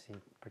God obviously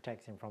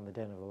protects him from the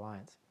den of the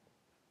lions.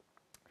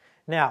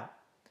 Now,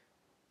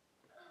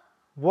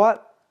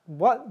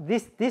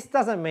 this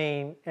doesn't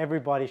mean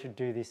everybody should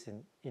do this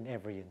in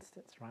every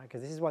instance, right?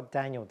 Because this is what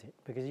Daniel did.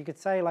 Because you could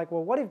say, like,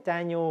 well, what if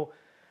Daniel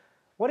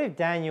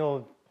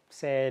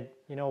said,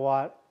 you know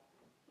what,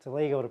 it's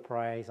illegal to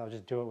pray, so I'll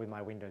just do it with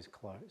my windows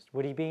closed.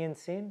 Would he be in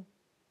sin?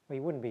 Well, he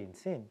wouldn't be in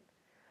sin.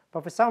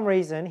 But for some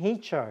reason, he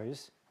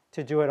chose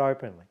to do it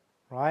openly,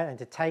 right? And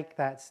to take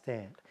that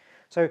stand.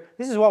 So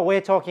this is what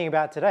we're talking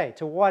about today.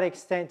 To what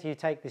extent do you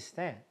take this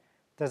stand?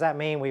 Does that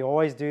mean we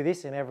always do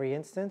this in every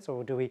instance,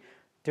 or do we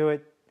do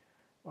it?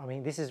 I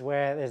mean, this is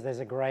where there's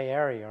a grey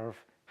area of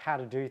how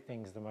to do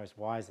things the most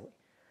wisely.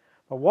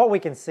 But what we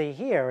can see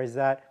here is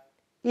that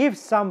if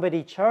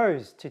somebody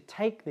chose to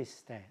take this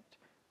stand,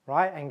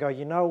 right, and go,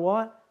 you know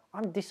what,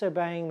 I'm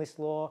disobeying this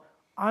law,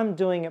 I'm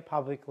doing it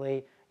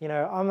publicly, you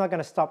know, I'm not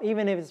going to stop,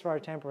 even if it's for a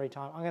temporary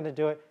time, I'm going to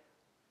do it,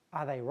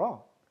 are they wrong?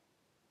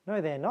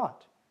 No, they're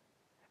not.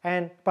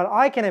 But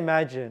I can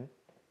imagine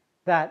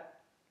that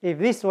if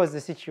this was the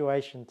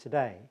situation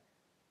today,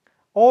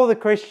 all the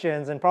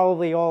Christians and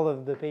probably all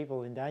of the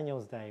people in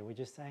Daniel's day were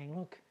just saying,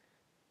 look,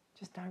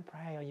 just don't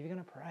pray, or if you're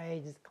going to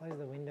pray, just close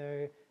the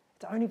window.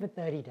 It's only for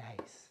 30 days.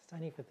 It's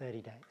only for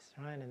 30 days,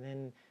 right? And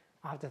then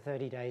after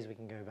 30 days, we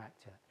can go back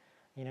to it.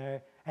 You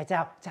know, it's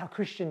our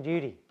Christian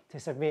duty to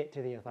submit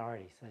to the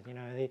authorities. So,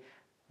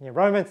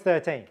 Romans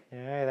 13,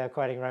 they're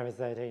quoting Romans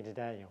 13 to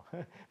Daniel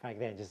back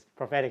then, just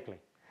prophetically,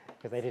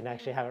 because they didn't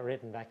actually have it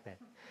written back then.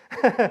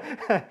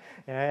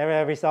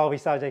 Every soul be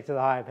subject to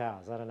the higher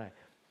powers. I don't know.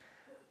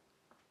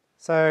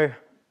 So,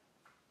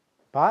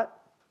 but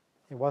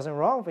it wasn't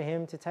wrong for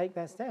him to take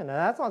that stand. Now,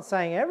 that's not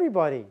saying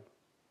everybody,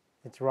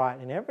 it's right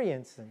in every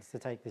instance to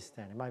take this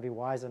stand. It might be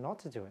wiser not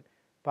to do it.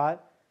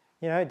 But,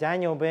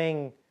 Daniel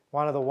being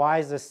one of the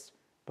wisest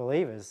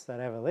believers that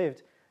ever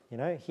lived,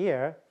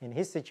 here in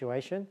his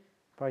situation,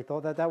 probably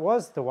thought that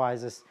was the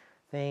wisest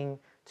thing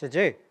to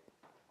do.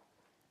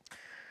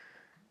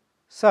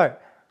 So,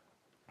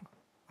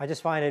 I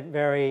just find it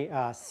very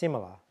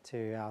similar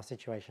to our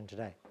situation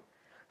today.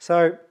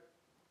 So,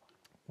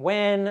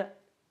 when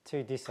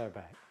to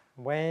disobey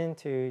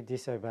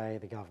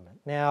the government.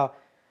 Now,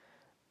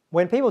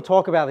 when people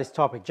talk about this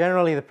topic,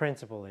 generally the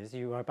principle is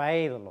you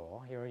obey the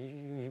law.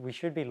 We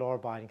should be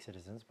law-abiding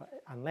citizens, but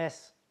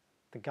unless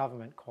the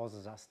government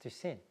causes us to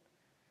sin.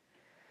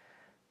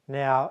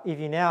 Now, if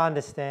you now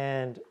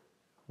understand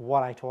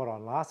what I taught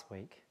on last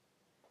week,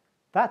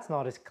 that's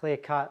not as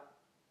clear-cut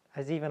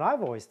as even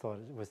I've always thought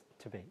it was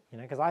to be.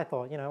 Because I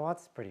thought,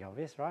 it's pretty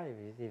obvious, right?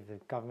 If the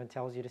government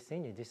tells you to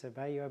sin, you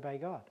disobey, you obey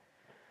God.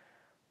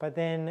 But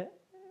then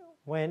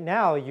when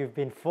now you've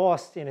been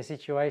forced in a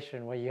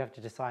situation where you have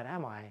to decide,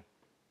 am I,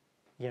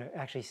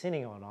 actually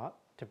sinning or not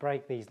to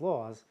break these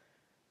laws?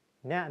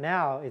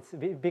 Now it's a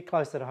bit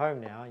closer to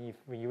home now, and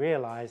you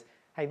realize,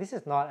 hey, this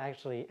is not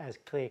actually as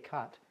clear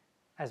cut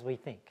as we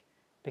think.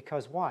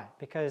 Because why?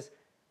 Because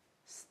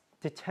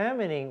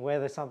determining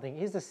whether something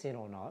is a sin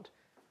or not,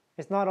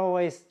 it's not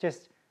always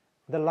just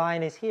the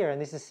line is here and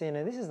this is sin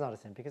and this is not a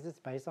sin, because it's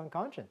based on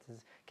conscience.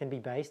 It can be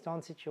based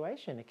on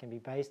situation. It can be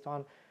based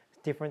on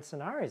different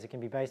scenarios. It can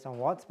be based on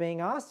what's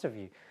being asked of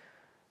you.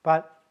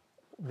 But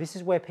this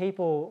is where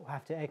people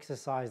have to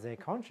exercise their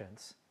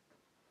conscience,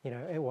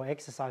 or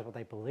exercise what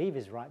they believe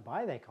is right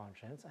by their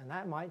conscience, and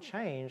that might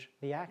change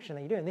the action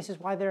that you do. And this is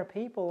why there are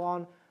people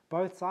on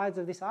both sides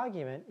of this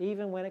argument,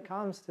 even when it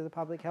comes to the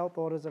public health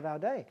orders of our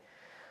day.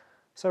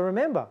 So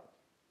remember,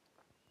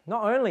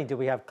 not only do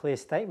we have clear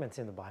statements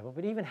in the Bible,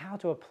 but even how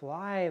to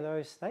apply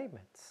those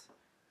statements,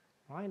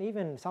 right?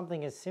 Even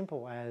something as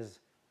simple as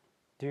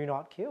do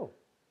not kill,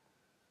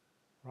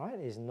 right,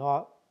 is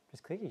not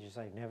as clear. You just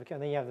say never kill.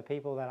 And then you have the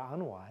people that are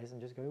unwise and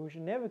just go, we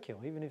should never kill.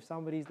 Even if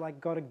somebody's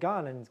got a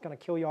gun and it's going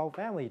to kill your whole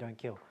family, you don't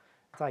kill.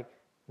 It's like,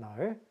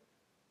 no,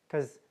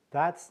 because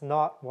that's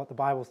not what the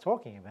Bible's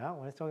talking about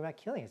when it's talking about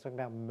killing. It's talking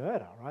about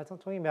murder, right? It's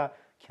not talking about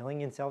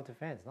killing in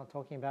self-defense. It's not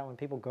talking about when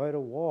people go to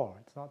war.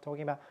 It's not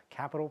talking about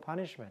capital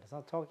punishment. It's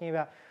not talking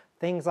about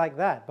things like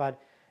that.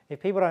 But if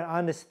people don't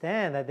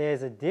understand that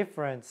there's a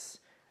difference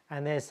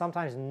and there's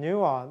sometimes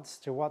nuance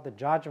to what the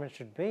judgment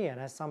should be, and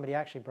has somebody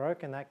actually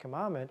broken that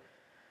commandment,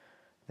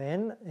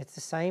 then it's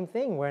the same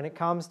thing when it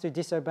comes to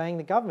disobeying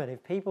the government.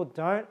 If people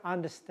don't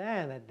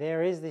understand that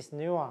there is this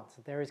nuance,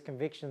 that there is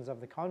convictions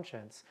of the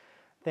conscience,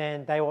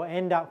 then they will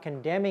end up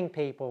condemning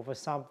people for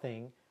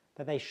something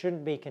that they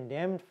shouldn't be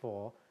condemned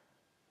for.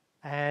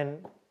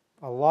 And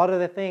a lot of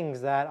the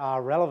things that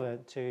are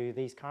relevant to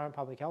these current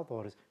public health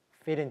orders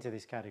fit into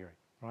this category,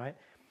 right?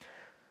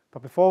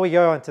 But before we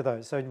go on to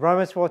those, so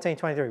Romans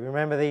 14:23,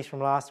 remember these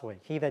from last week.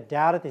 He that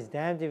doubteth is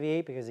damned if he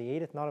eat, because he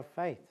eateth not of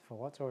faith. For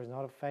whatsoever is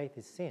not of faith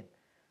is sin.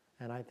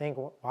 And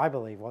I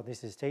believe what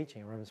this is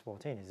teaching in Romans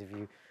 14 is if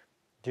you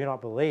do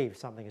not believe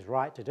something is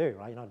right to do,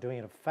 right, you're not doing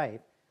it of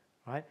faith,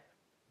 right,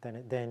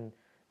 then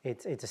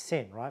it's a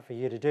sin, right, for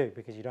you to do,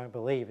 because you don't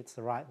believe it's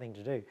the right thing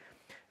to do.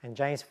 And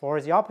James 4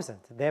 is the opposite.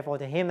 Therefore,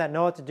 to him that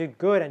knoweth to do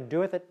good and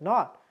doeth it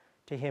not,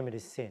 to him it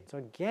is sin. So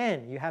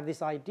again, you have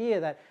this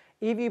idea that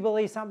if you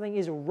believe something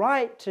is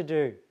right to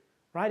do,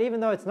 right, even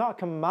though it's not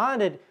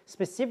commanded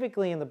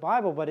specifically in the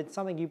Bible, but it's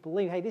something you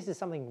believe, hey, this is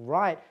something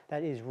right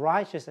that is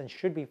righteous and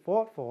should be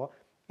fought for,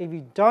 if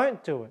you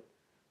don't do it,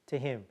 to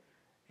him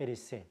it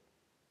is sin.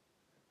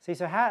 See,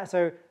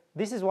 so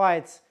this is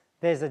why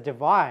there's a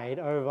divide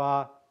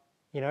over,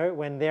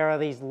 when there are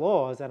these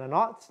laws that are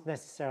not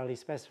necessarily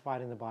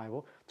specified in the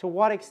Bible, to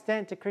what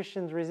extent do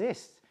Christians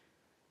resist?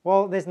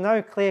 Well, there's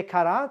no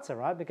clear-cut answer,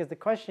 right? Because the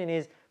question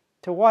is,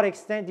 to what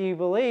extent do you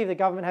believe the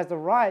government has the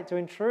right to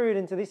intrude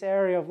into this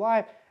area of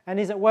life, and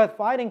is it worth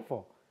fighting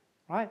for,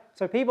 right?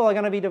 So people are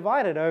going to be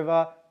divided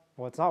over,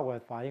 well, it's not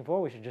worth fighting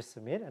for, we should just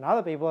submit, and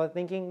other people are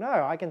thinking,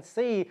 no, I can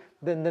see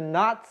the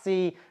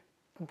Nazi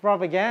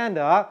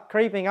propaganda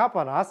creeping up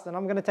on us, and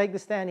I'm going to take the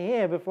stand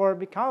here before it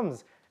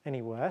becomes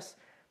any worse.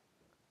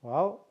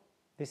 Well,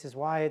 this is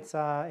why it's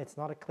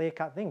not a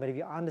clear-cut thing, but if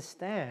you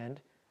understand,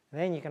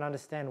 then you can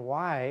understand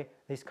why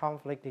this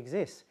conflict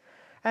exists.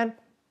 And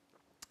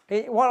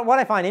what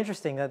I find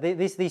interesting, that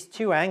these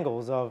two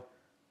angles of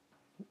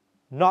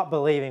not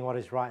believing what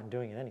is right and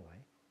doing it anyway,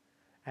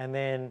 and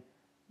then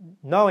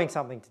knowing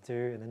something to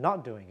do and then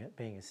not doing it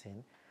being a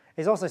sin,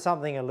 is also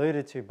something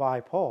alluded to by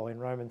Paul in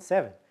Romans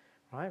 7,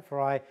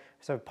 right?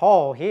 So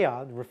Paul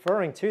here,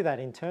 referring to that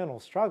internal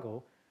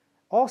struggle,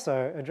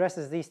 also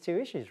addresses these two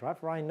issues, right?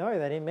 For I know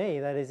that in me,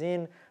 that is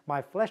in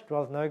my flesh,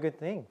 dwelleth no good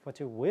thing. For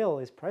to will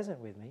is present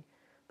with me,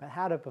 but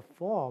how to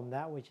perform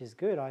that which is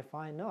good I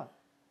find not.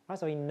 Right?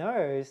 So he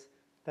knows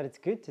that it's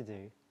good to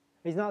do.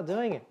 He's not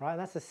doing it, right?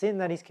 And that's the sin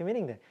that he's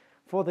committing there.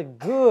 For the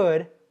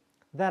good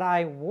that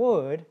I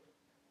would,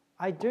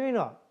 I do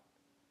not.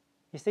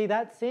 You see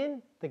that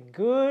sin? The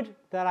good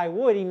that I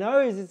would. He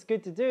knows it's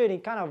good to do it. He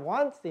kind of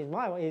wants it.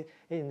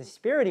 In the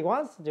spirit, he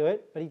wants to do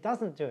it, but he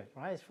doesn't do it,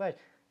 right? His flesh.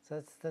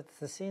 So that's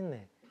the sin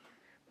there.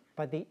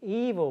 But the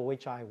evil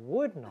which I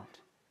would not,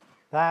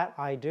 that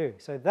I do.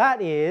 So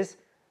that is,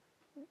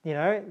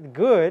 the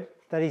good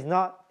that he's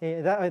not,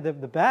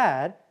 the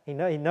bad, he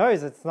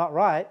knows it's not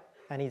right,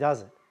 and he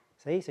does it.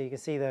 See? So you can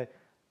see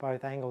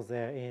both angles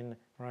there in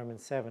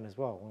Romans 7 as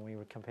well, when we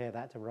would compare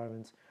that to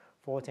Romans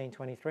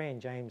 14:23 and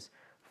James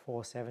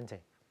 4:17.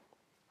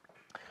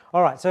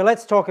 All right, so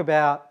let's talk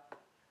about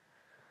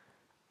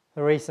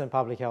the recent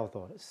public health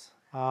orders.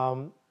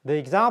 The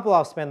example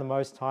I'll spend the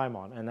most time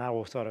on, and that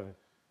will sort of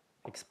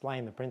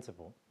explain the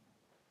principle,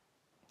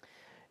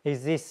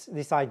 is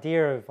this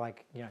idea of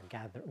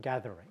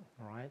gathering,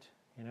 right?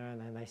 And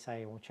then they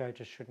say, well,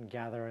 churches shouldn't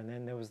gather, and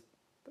then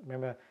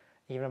remember,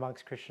 even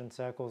amongst Christian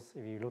circles,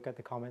 if you look at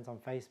the comments on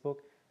Facebook,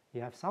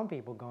 you have some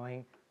people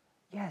going,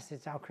 yes,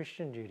 it's our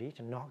Christian duty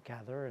to not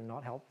gather and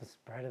not help the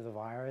spread of the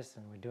virus,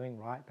 and we're doing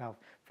right by our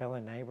fellow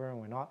neighbor,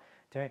 and we're not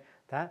doing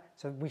that,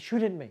 so we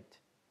shouldn't meet.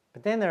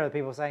 But then there are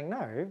people saying,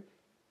 no,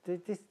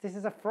 this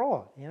is a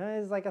fraud,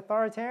 it's like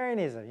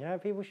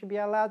authoritarianism, people should be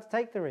allowed to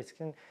take the risk,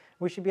 and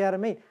we should be able to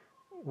meet.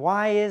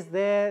 Why is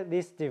there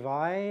this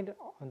divide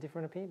on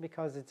different opinions?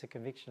 Because it's a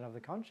conviction of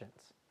the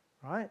conscience,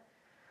 right?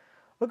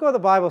 Look what the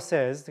Bible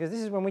says, because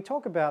this is when we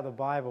talk about the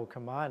Bible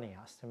commanding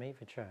us to meet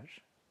for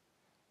church.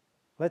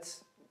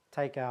 Let's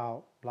take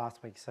our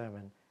last week's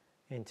sermon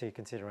into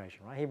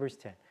consideration, right? Hebrews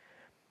 10.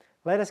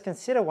 Let us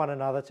consider one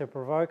another to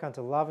provoke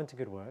unto love and to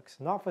good works,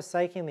 not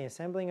forsaking the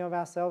assembling of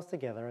ourselves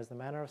together as the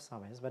manner of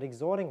some is, but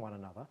exhorting one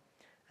another,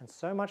 and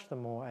so much the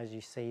more as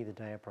you see the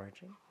day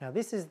approaching. Now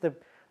this is the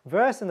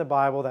verse in the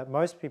Bible that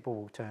most people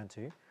will turn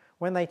to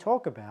when they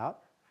talk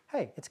about,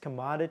 hey, it's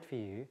commanded for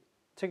you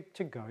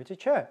to go to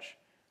church,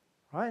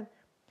 right?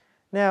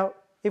 Now,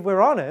 if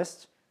we're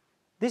honest,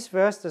 this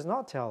verse does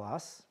not tell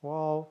us,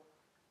 well,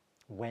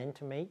 when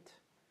to meet,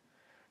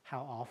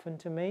 how often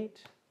to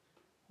meet,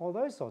 all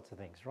those sorts of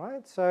things,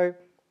 right? So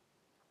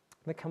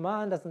the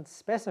command doesn't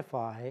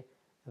specify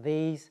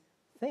these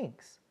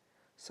things.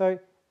 So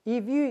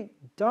if you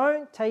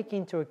don't take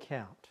into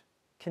account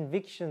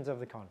convictions of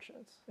the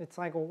conscience, it's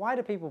like, well, why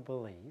do people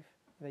believe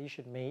that you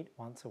should meet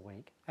once a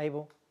week?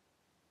 Abel,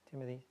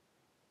 Timothy,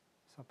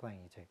 stop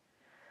playing you two.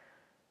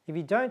 If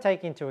you don't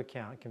take into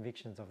account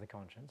convictions of the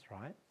conscience,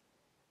 right?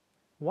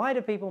 Why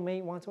do people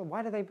meet once a week?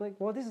 Why do they believe?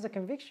 Well, this is a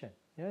conviction.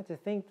 To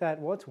think that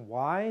what's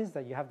wise,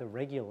 that you have the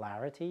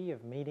regularity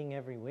of meeting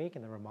every week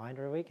and the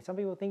reminder every week. Some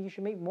people think you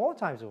should meet more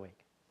times a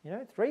week,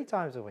 3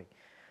 times a week.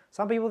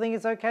 Some people think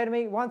it's okay to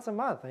meet once a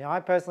month. I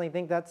personally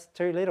think that's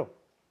too little.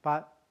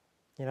 But,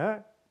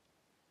 the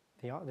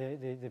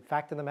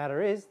fact of the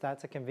matter is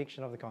that's a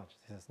conviction of the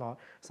conscience. It's not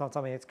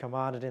something that's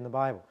commanded in the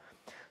Bible.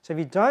 So if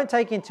you don't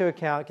take into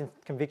account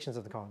convictions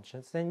of the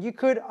conscience, then you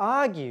could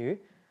argue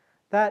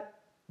that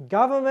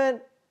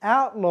government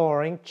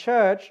outlawing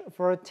church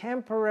for a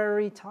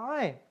temporary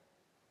time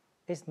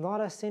is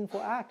not a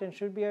sinful act and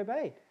should be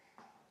obeyed,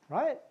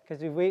 right?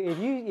 Because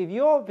if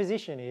your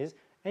position is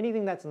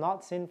anything that's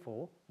not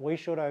sinful, we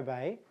should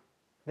obey,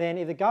 then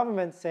if the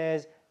government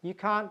says you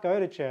can't go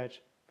to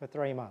church for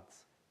 3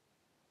 months,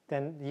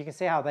 then you can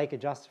see how they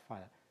could justify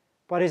that.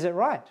 But is it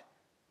right?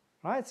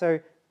 Right? So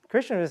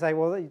Christians would say,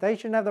 well, they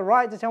shouldn't have the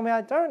right to tell me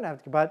I don't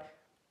have to. But,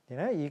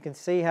 you can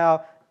see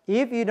how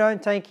if you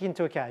don't take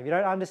into account, if you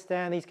don't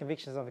understand these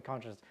convictions of the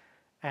conscience,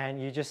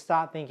 and you just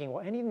start thinking,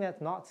 well, anything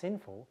that's not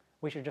sinful,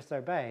 we should just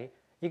obey,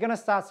 you're going to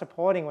start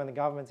supporting when the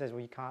government says,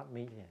 well, you can't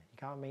meet here, you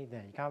can't meet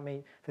there, you can't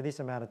meet for this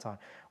amount of time.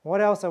 What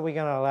else are we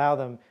going to allow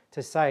them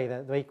to say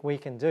that we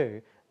can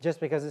do just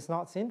because it's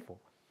not sinful?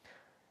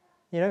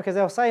 Because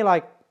they'll say,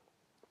 like,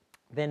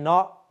 they're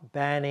not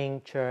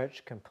banning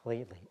church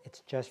completely. It's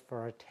just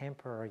for a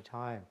temporary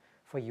time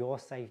for your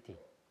safety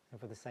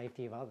and for the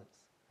safety of others,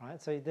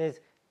 right? So there's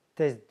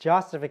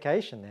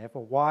justification there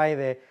for why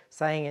they're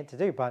saying it to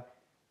do, but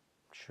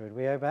should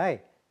we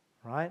obey,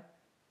 right?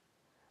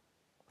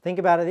 Think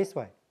about it this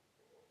way.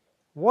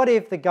 What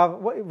if the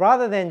government,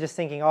 rather than just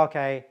thinking,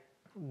 okay,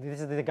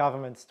 this is the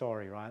government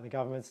story, right? The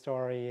government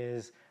story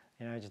is,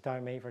 just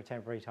don't meet for a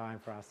temporary time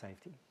for our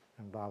safety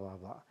and blah, blah,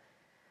 blah.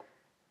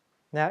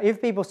 Now,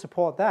 if people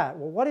support that,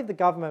 well, what if the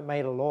government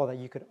made a law that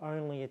you could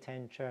only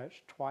attend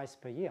church twice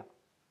per year?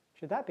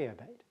 Should that be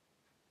obeyed?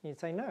 You'd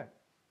say no.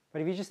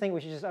 But if you just think we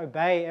should just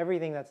obey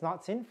everything that's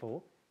not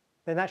sinful,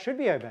 then that should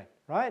be obeyed,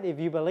 right? If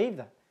you believe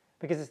that.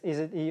 Because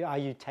are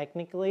you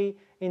technically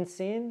in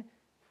sin?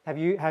 Have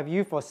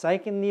you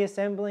forsaken the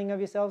assembling of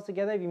yourselves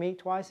together if you meet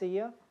twice a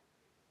year?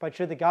 But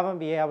should the government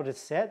be able to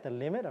set the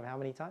limit of how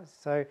many times?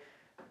 So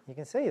you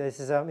can see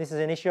this is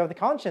an issue of the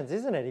conscience,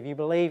 isn't it? If you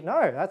believe,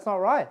 no, that's not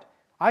right.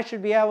 I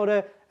should be able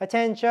to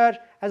attend church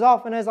as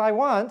often as I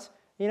want,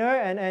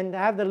 and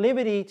have the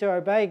liberty to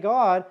obey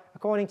God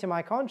according to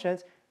my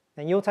conscience,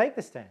 then you'll take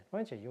the stand,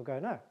 won't you? You'll go,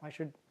 no, I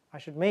should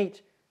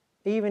meet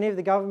even if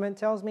the government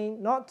tells me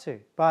not to.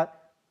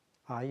 But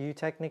are you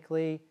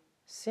technically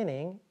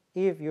sinning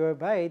if you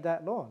obeyed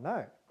that law?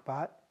 No,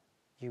 but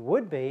you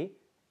would be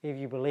if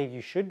you believe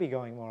you should be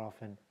going more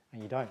often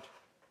and you don't,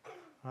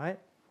 right?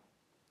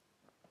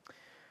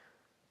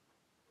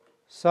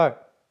 So,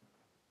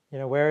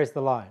 where is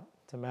the line?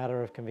 It's a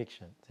matter of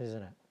conviction,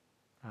 isn't it?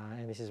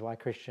 And this is why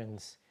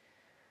Christians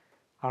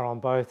are on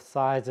both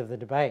sides of the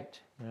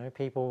debate.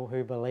 People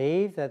who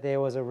believe that there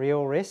was a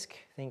real risk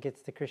think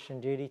it's the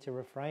Christian duty to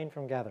refrain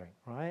from gathering,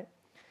 right?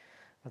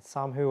 But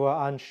some who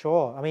are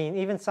unsure,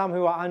 even some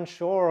who are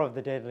unsure of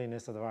the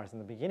deadliness of the virus in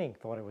the beginning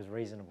thought it was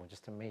reasonable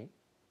just to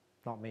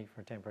not meet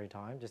for a temporary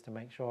time, just to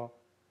make sure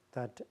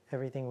that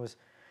everything was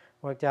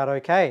worked out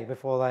okay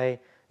before they,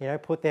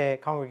 put their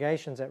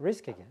congregations at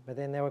risk again. But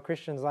then there were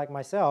Christians like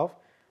myself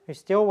who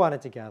still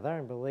wanted to gather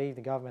and believed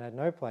the government had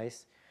no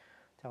place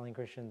telling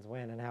Christians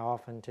when and how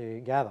often to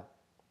gather.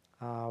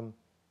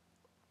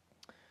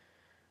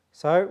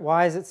 So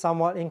why is it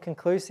somewhat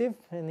inconclusive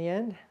in the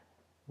end?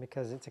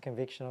 Because it's a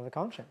conviction of the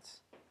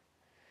conscience.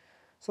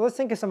 So let's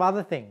think of some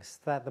other things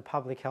that the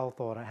public health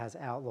order has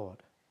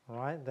outlawed,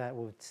 right, that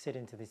would sit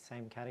into this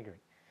same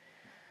category.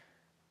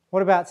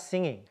 What about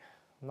singing?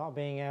 Not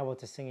being able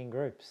to sing in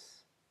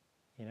groups,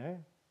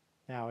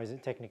 Now, is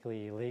it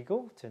technically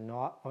illegal to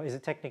not, or is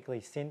it technically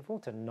sinful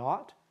to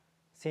not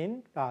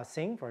sing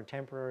for a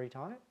temporary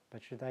time?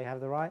 But should they have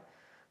the right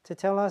to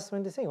tell us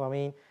when to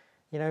sing?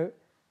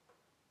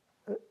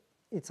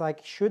 It's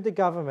like, should the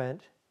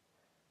government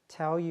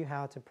tell you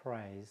how to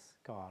praise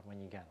God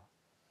when you gather?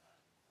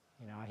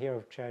 I hear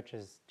of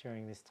churches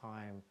during this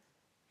time,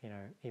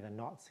 either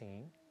not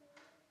singing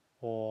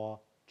or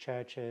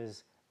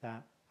churches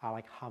that are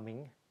like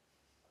humming,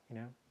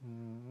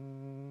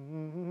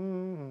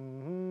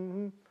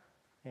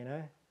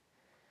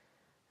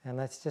 and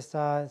that's just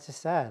it's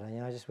just sad.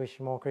 I just wish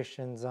more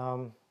Christians,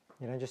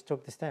 just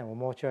took the stand. Well,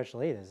 more church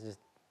leaders just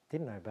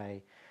didn't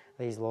obey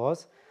these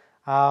laws.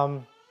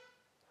 What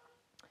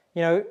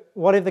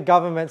if the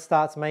government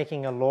starts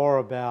making a law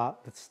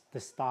about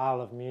the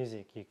style of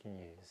music you can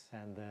use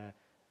and the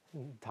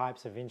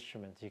types of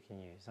instruments you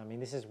can use?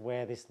 This is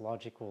where this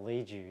logic will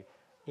lead you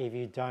if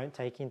you don't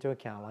take into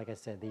account, like I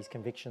said, these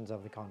convictions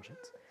of the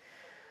conscience.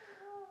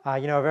 A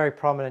very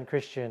prominent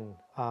Christian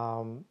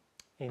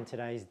in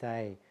today's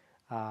day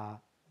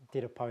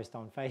did a post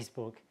on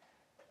Facebook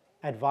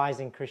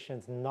advising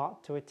Christians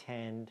not to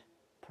attend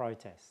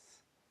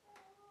protests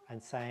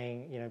and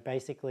saying,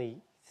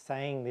 basically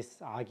saying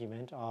this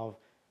argument of,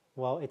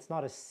 well, it's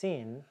not a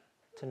sin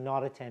to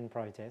not attend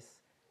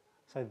protests,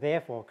 so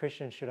therefore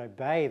Christians should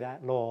obey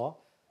that law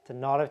to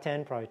not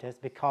attend protests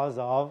because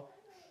of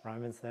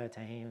Romans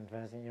 13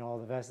 and all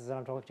the verses that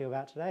I'm talking to you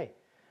about today.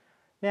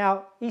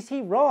 Now, is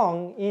he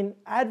wrong in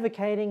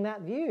advocating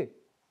that view?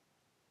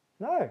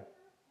 No.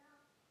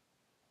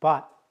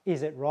 But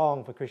is it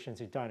wrong for Christians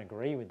who don't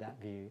agree with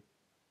that view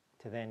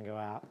to then go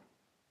out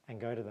and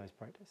go to those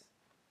protests?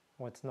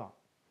 Well, it's not,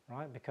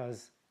 right?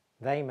 Because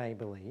they may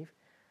believe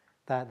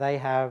that they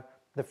have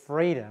the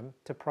freedom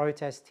to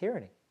protest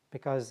tyranny,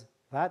 because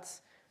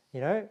that's,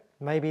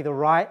 maybe the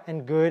right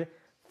and good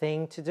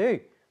thing to do,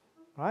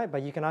 right?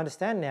 But you can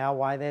understand now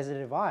why there's a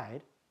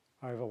divide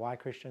over why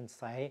Christians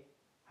say,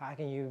 how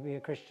can you be a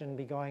Christian,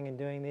 be going and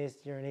doing this,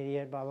 you're an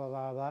idiot, blah, blah,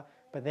 blah, blah.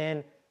 But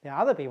then there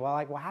are other people are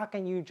like, well, how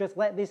can you just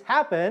let this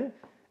happen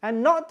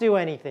and not do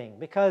anything?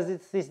 Because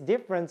it's this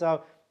difference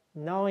of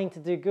knowing to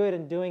do good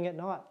and doing it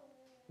not.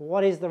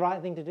 What is the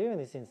right thing to do in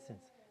this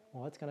instance?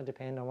 Well, it's going to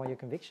depend on what your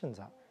convictions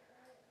are,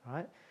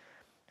 right?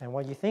 And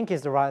what you think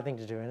is the right thing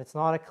to do. And it's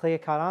not a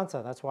clear-cut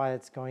answer. That's why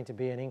it's going to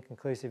be an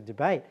inconclusive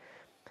debate.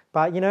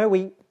 But,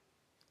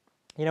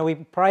 we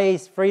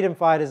praise freedom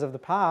fighters of the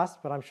past,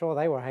 but I'm sure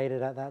they were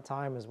hated at that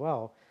time as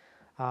well.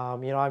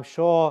 I'm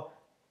sure,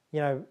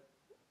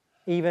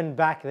 even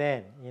back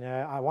then,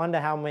 I wonder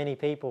how many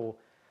people,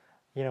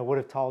 would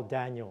have told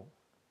Daniel,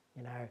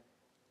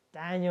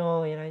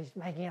 Daniel, he's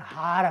making it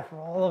harder for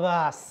all of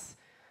us.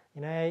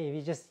 If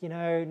you just,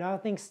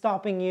 nothing's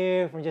stopping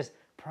you from just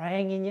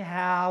praying in your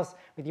house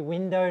with your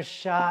windows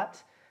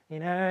shut,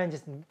 and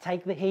just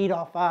take the heat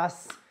off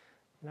us.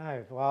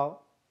 No,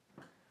 well,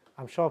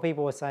 I'm sure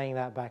people were saying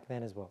that back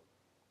then as well.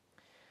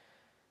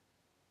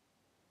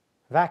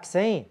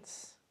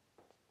 Vaccines.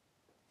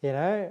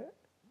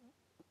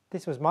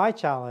 This was my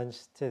challenge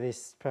to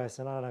this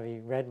person. I don't know if he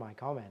read my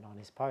comment on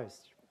his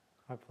post.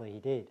 Hopefully he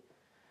did.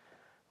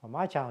 Well,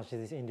 my challenge to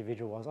this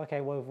individual was,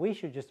 okay, well, if we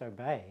should just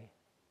obey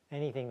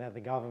anything that the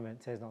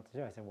government says not to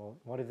do. I said, well,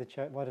 what if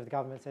the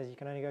government says you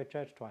can only go to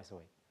church twice a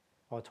week,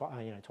 or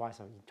twice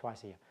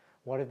a year?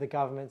 What if the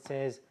government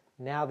says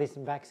now this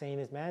vaccine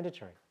is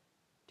mandatory?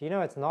 Do you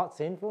know it's not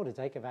sinful to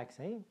take a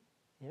vaccine?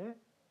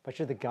 But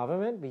should the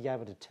government be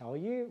able to tell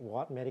you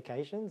what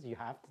medications you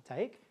have to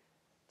take? Do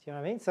you know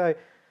what I mean? So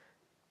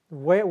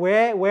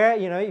where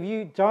if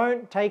you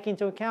don't take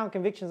into account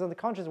convictions of the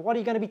conscience, what are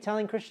you going to be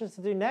telling Christians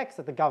to do next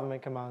that the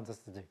government commands us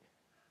to do?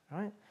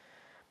 Right?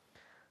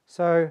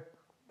 So,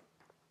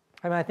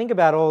 I think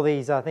about all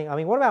these things.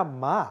 What about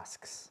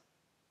masks?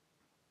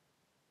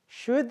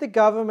 Should the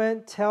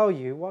government tell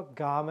you what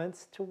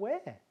garments to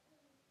wear?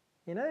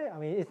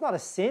 It's not a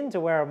sin to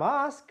wear a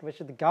mask, but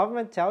should the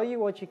government tell you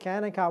what you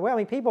can and can't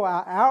wear? People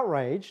are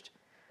outraged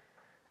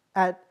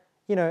at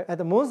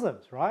the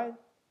Muslims, right?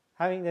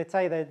 They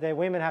say that their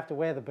women have to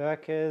wear the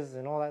burqas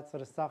and all that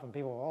sort of stuff, and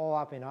people are all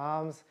up in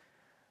arms.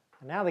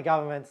 And now the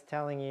government's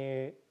telling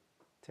you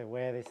to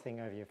wear this thing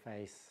over your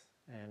face,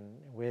 and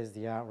where's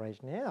the outrage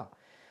now?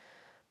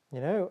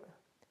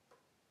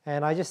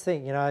 And I just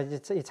think,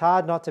 it's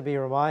hard not to be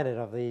reminded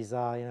of these,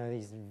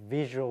 these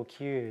visual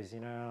cues.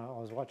 I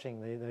was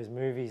watching those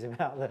movies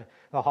about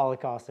the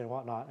Holocaust and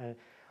whatnot, and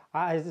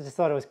I just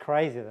thought it was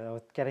crazy that I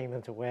was getting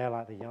them to wear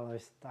like the yellow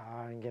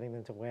star and getting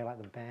them to wear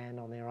like the band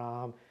on their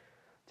arm,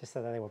 just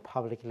so that they were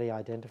publicly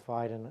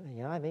identified.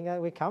 And I think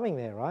that we're coming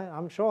there, right?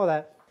 I'm sure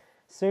that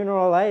sooner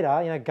or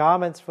later,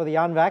 garments for the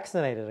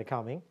unvaccinated are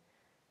coming.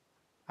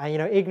 And,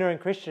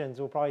 ignorant Christians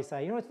will probably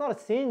say, it's not a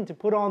sin to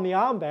put on the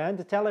armband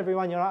to tell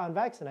everyone you're not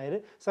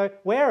unvaccinated, so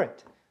wear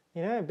it.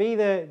 Be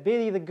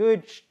the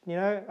good,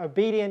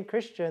 obedient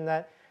Christian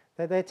that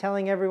they're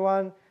telling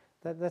everyone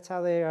that's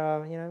how they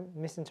are,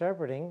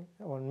 misinterpreting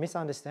or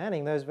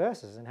misunderstanding those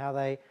verses and how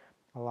they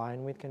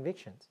align with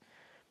convictions.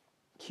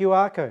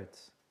 QR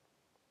codes.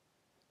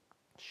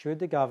 Should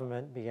the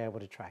government be able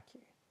to track you?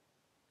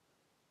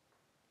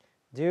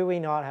 Do we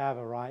not have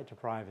a right to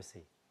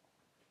privacy?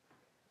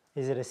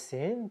 Is it a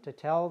sin to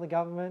tell the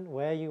government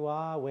where you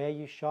are, where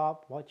you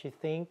shop, what you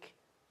think,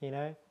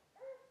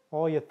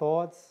 all your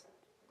thoughts?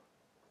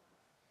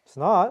 It's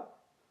not.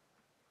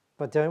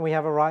 But don't we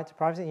have a right to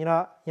privacy?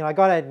 I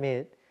got to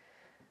admit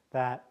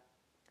that,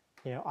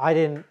 I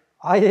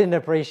didn't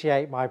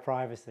appreciate my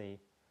privacy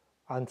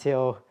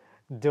until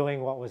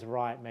doing what was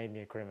right made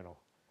me a criminal.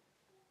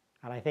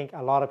 And I think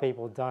a lot of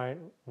people don't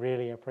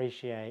really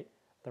appreciate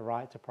the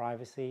right to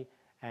privacy,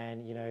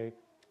 and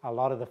a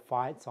lot of the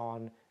fights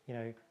on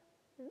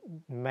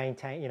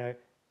maintain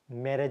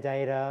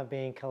metadata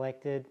being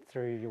collected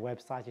through your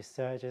website, your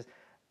searches,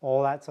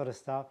 all that sort of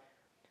stuff.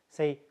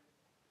 See,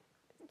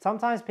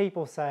 sometimes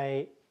people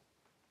say,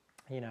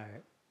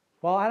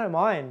 well, I don't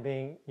mind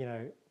being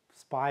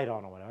spied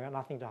on or whatever. I got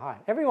nothing to hide.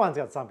 Everyone's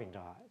got something to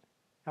hide.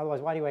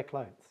 Otherwise, why do you wear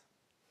clothes?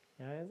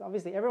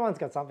 Obviously everyone's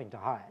got something to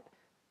hide.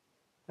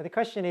 But the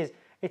question is,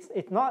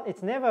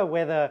 it's never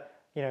whether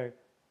do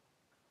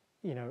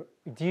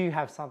you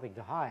have something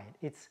to hide?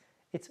 It's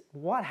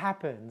what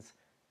happens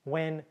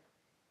when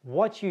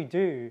what you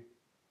do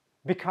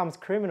becomes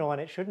criminal and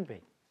it shouldn't be.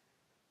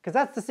 Because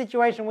that's the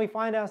situation we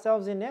find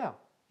ourselves in now.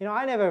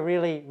 I never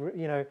really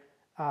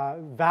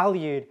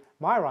valued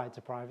my right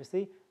to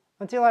privacy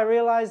until I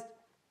realized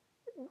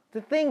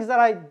the things that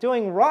I'm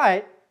doing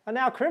right are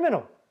now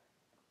criminal.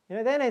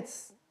 Then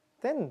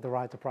the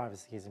right to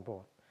privacy is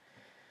important.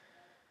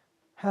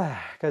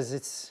 Because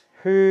it's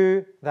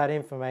who that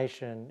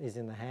information is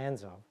in the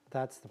hands of.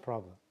 That's the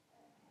problem.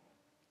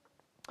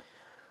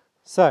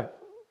 So,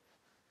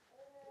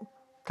 a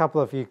couple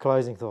of few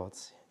closing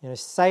thoughts.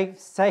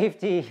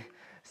 Safety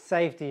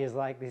is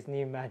like this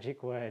new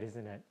magic word,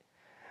 isn't it?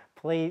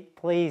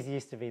 Please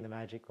used to be the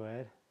magic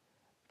word.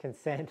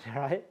 Consent,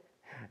 right?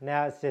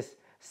 Now it's just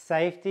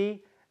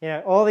safety.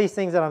 All these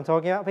things that I'm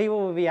talking about, people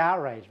will be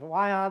outraged. But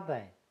why aren't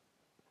they?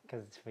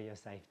 Because it's for your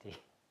safety.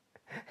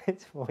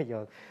 It's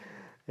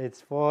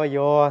for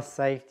your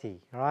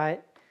safety,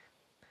 right?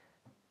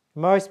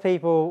 Most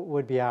people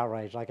would be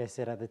outraged, like I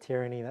said, at the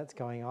tyranny that's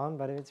going on,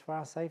 but if it's for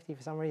our safety,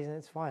 for some reason,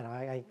 it's fine.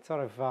 I sort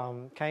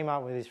of came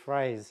up with this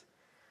phrase,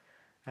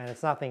 and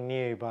it's nothing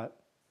new, but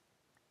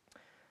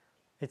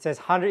it says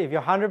if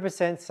you're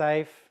 100%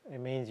 safe, it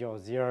means you're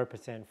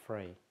 0%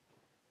 free.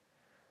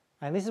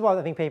 And this is what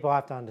I think people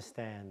have to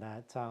understand,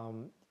 that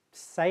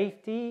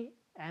safety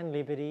and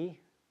liberty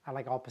are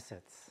like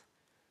opposites,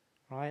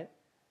 right?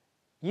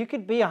 You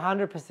could be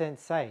 100%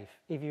 safe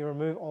if you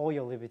remove all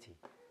your liberty,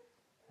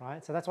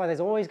 right? So that's why there's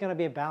always going to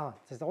be a balance.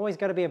 There's always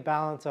got to be a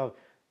balance of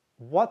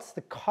what's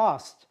the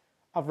cost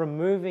of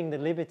removing the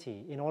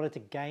liberty in order to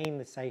gain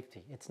the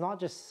safety. It's not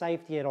just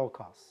safety at all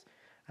costs.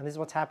 And this is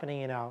what's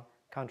happening in our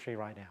country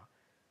right now.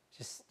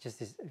 Just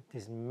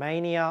this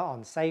mania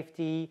on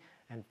safety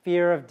and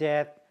fear of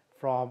death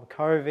from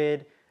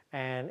COVID,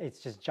 and it's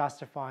just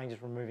justifying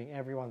just removing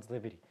everyone's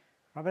liberty.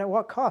 Right? But at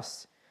what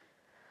cost?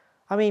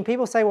 I mean,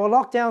 people say, well,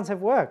 lockdowns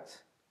have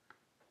worked.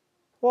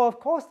 Well, of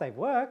course they've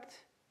worked.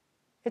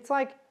 It's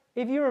like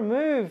if you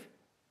remove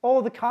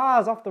all the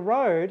cars off the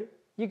road,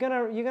 you're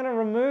gonna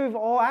remove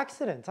all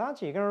accidents,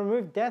 aren't you? You're gonna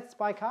remove deaths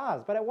by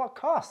cars, but at what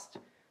cost?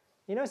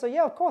 So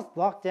yeah, of course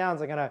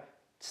lockdowns are gonna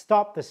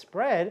stop the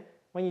spread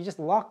when you just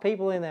lock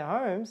people in their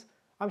homes.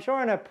 I'm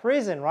sure in a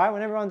prison, right,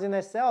 when everyone's in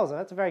their cells,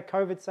 that's a very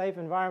COVID-safe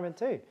environment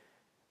too.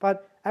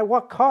 But at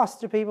what cost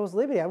to people's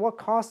liberty? At what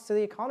cost to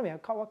the economy?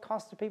 At what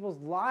cost to people's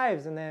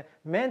lives and their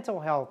mental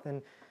health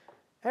and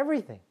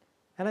everything?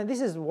 And this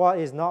is what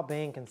is not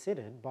being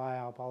considered by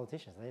our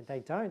politicians. They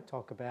don't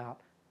talk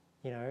about,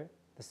 the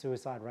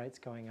suicide rates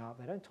going up.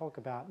 They don't talk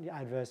about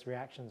adverse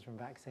reactions from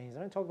vaccines. They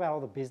don't talk about all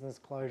the business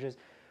closures.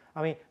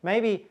 I mean,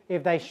 maybe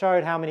if they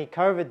showed how many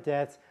COVID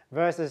deaths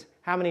versus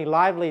how many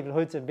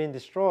livelihoods have been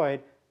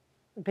destroyed,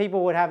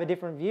 people would have a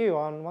different view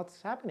on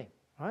what's happening,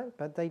 right?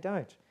 But they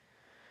don't.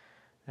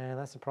 And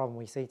that's the problem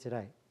we see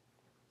today.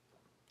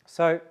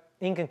 So,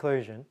 in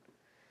conclusion,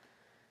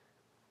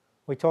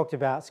 we talked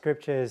about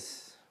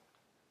scriptures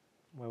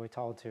where we're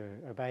told to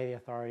obey the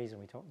authorities,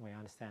 and we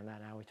understand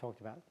that now. We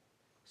talked about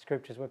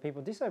scriptures where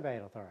people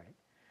disobeyed authority.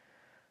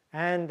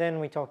 And then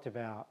we talked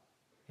about,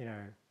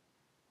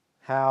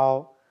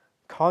 how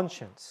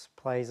conscience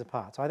plays a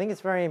part. So I think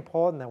it's very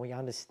important that we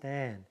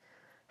understand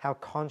how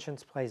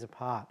conscience plays a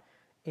part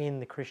in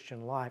the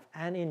Christian life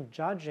and in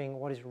judging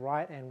what is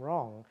right and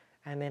wrong,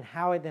 and then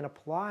how it then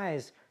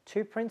applies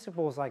to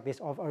principles like this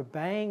of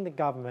obeying the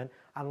government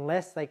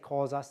unless they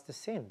cause us to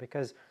sin,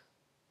 because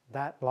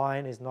that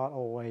line is not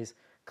always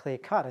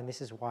clear-cut, and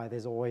this is why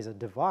there's always a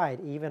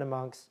divide even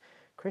amongst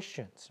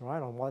Christians,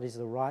 right, on what is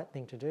the right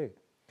thing to do.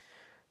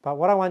 But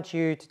what I want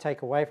you to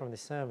take away from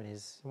this sermon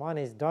is, one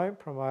is, don't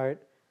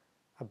promote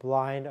a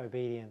blind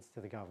obedience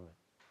to the government,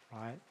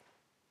 right,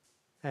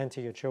 and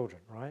to your children,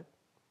 right?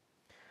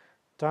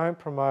 Don't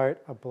promote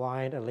a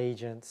blind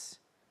allegiance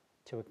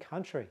to a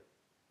country,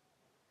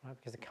 right?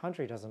 Because the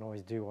country doesn't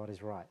always do what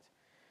is right.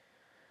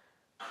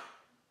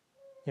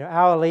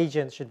 Our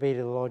allegiance should be to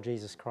the Lord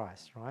Jesus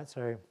Christ, right?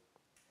 So,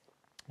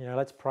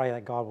 let's pray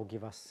that God will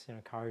give us,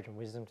 courage and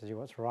wisdom to do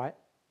what's right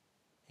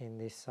in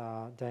this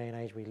day and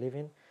age we live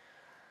in.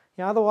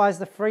 Otherwise,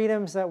 the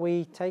freedoms that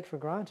we take for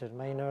granted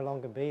may no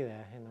longer be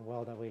there in the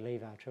world that we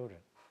leave our children.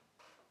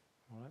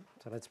 All right?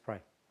 So let's pray.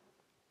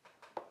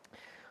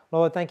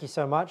 Lord, thank you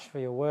so much for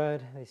your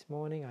word this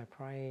morning. I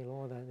pray,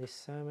 Lord, that this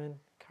sermon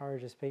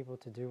encourages people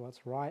to do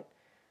what's right.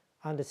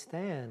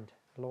 Understand,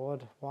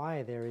 Lord,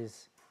 why there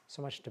is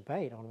so much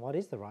debate on what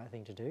is the right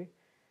thing to do.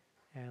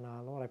 And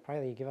Lord, I pray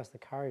that you give us the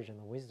courage and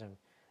the wisdom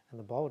and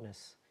the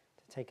boldness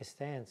to take a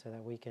stand so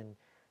that we can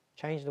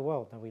change the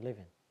world that we live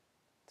in.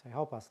 So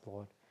help us,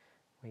 Lord.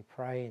 We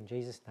pray in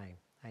Jesus' name.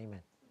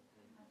 Amen.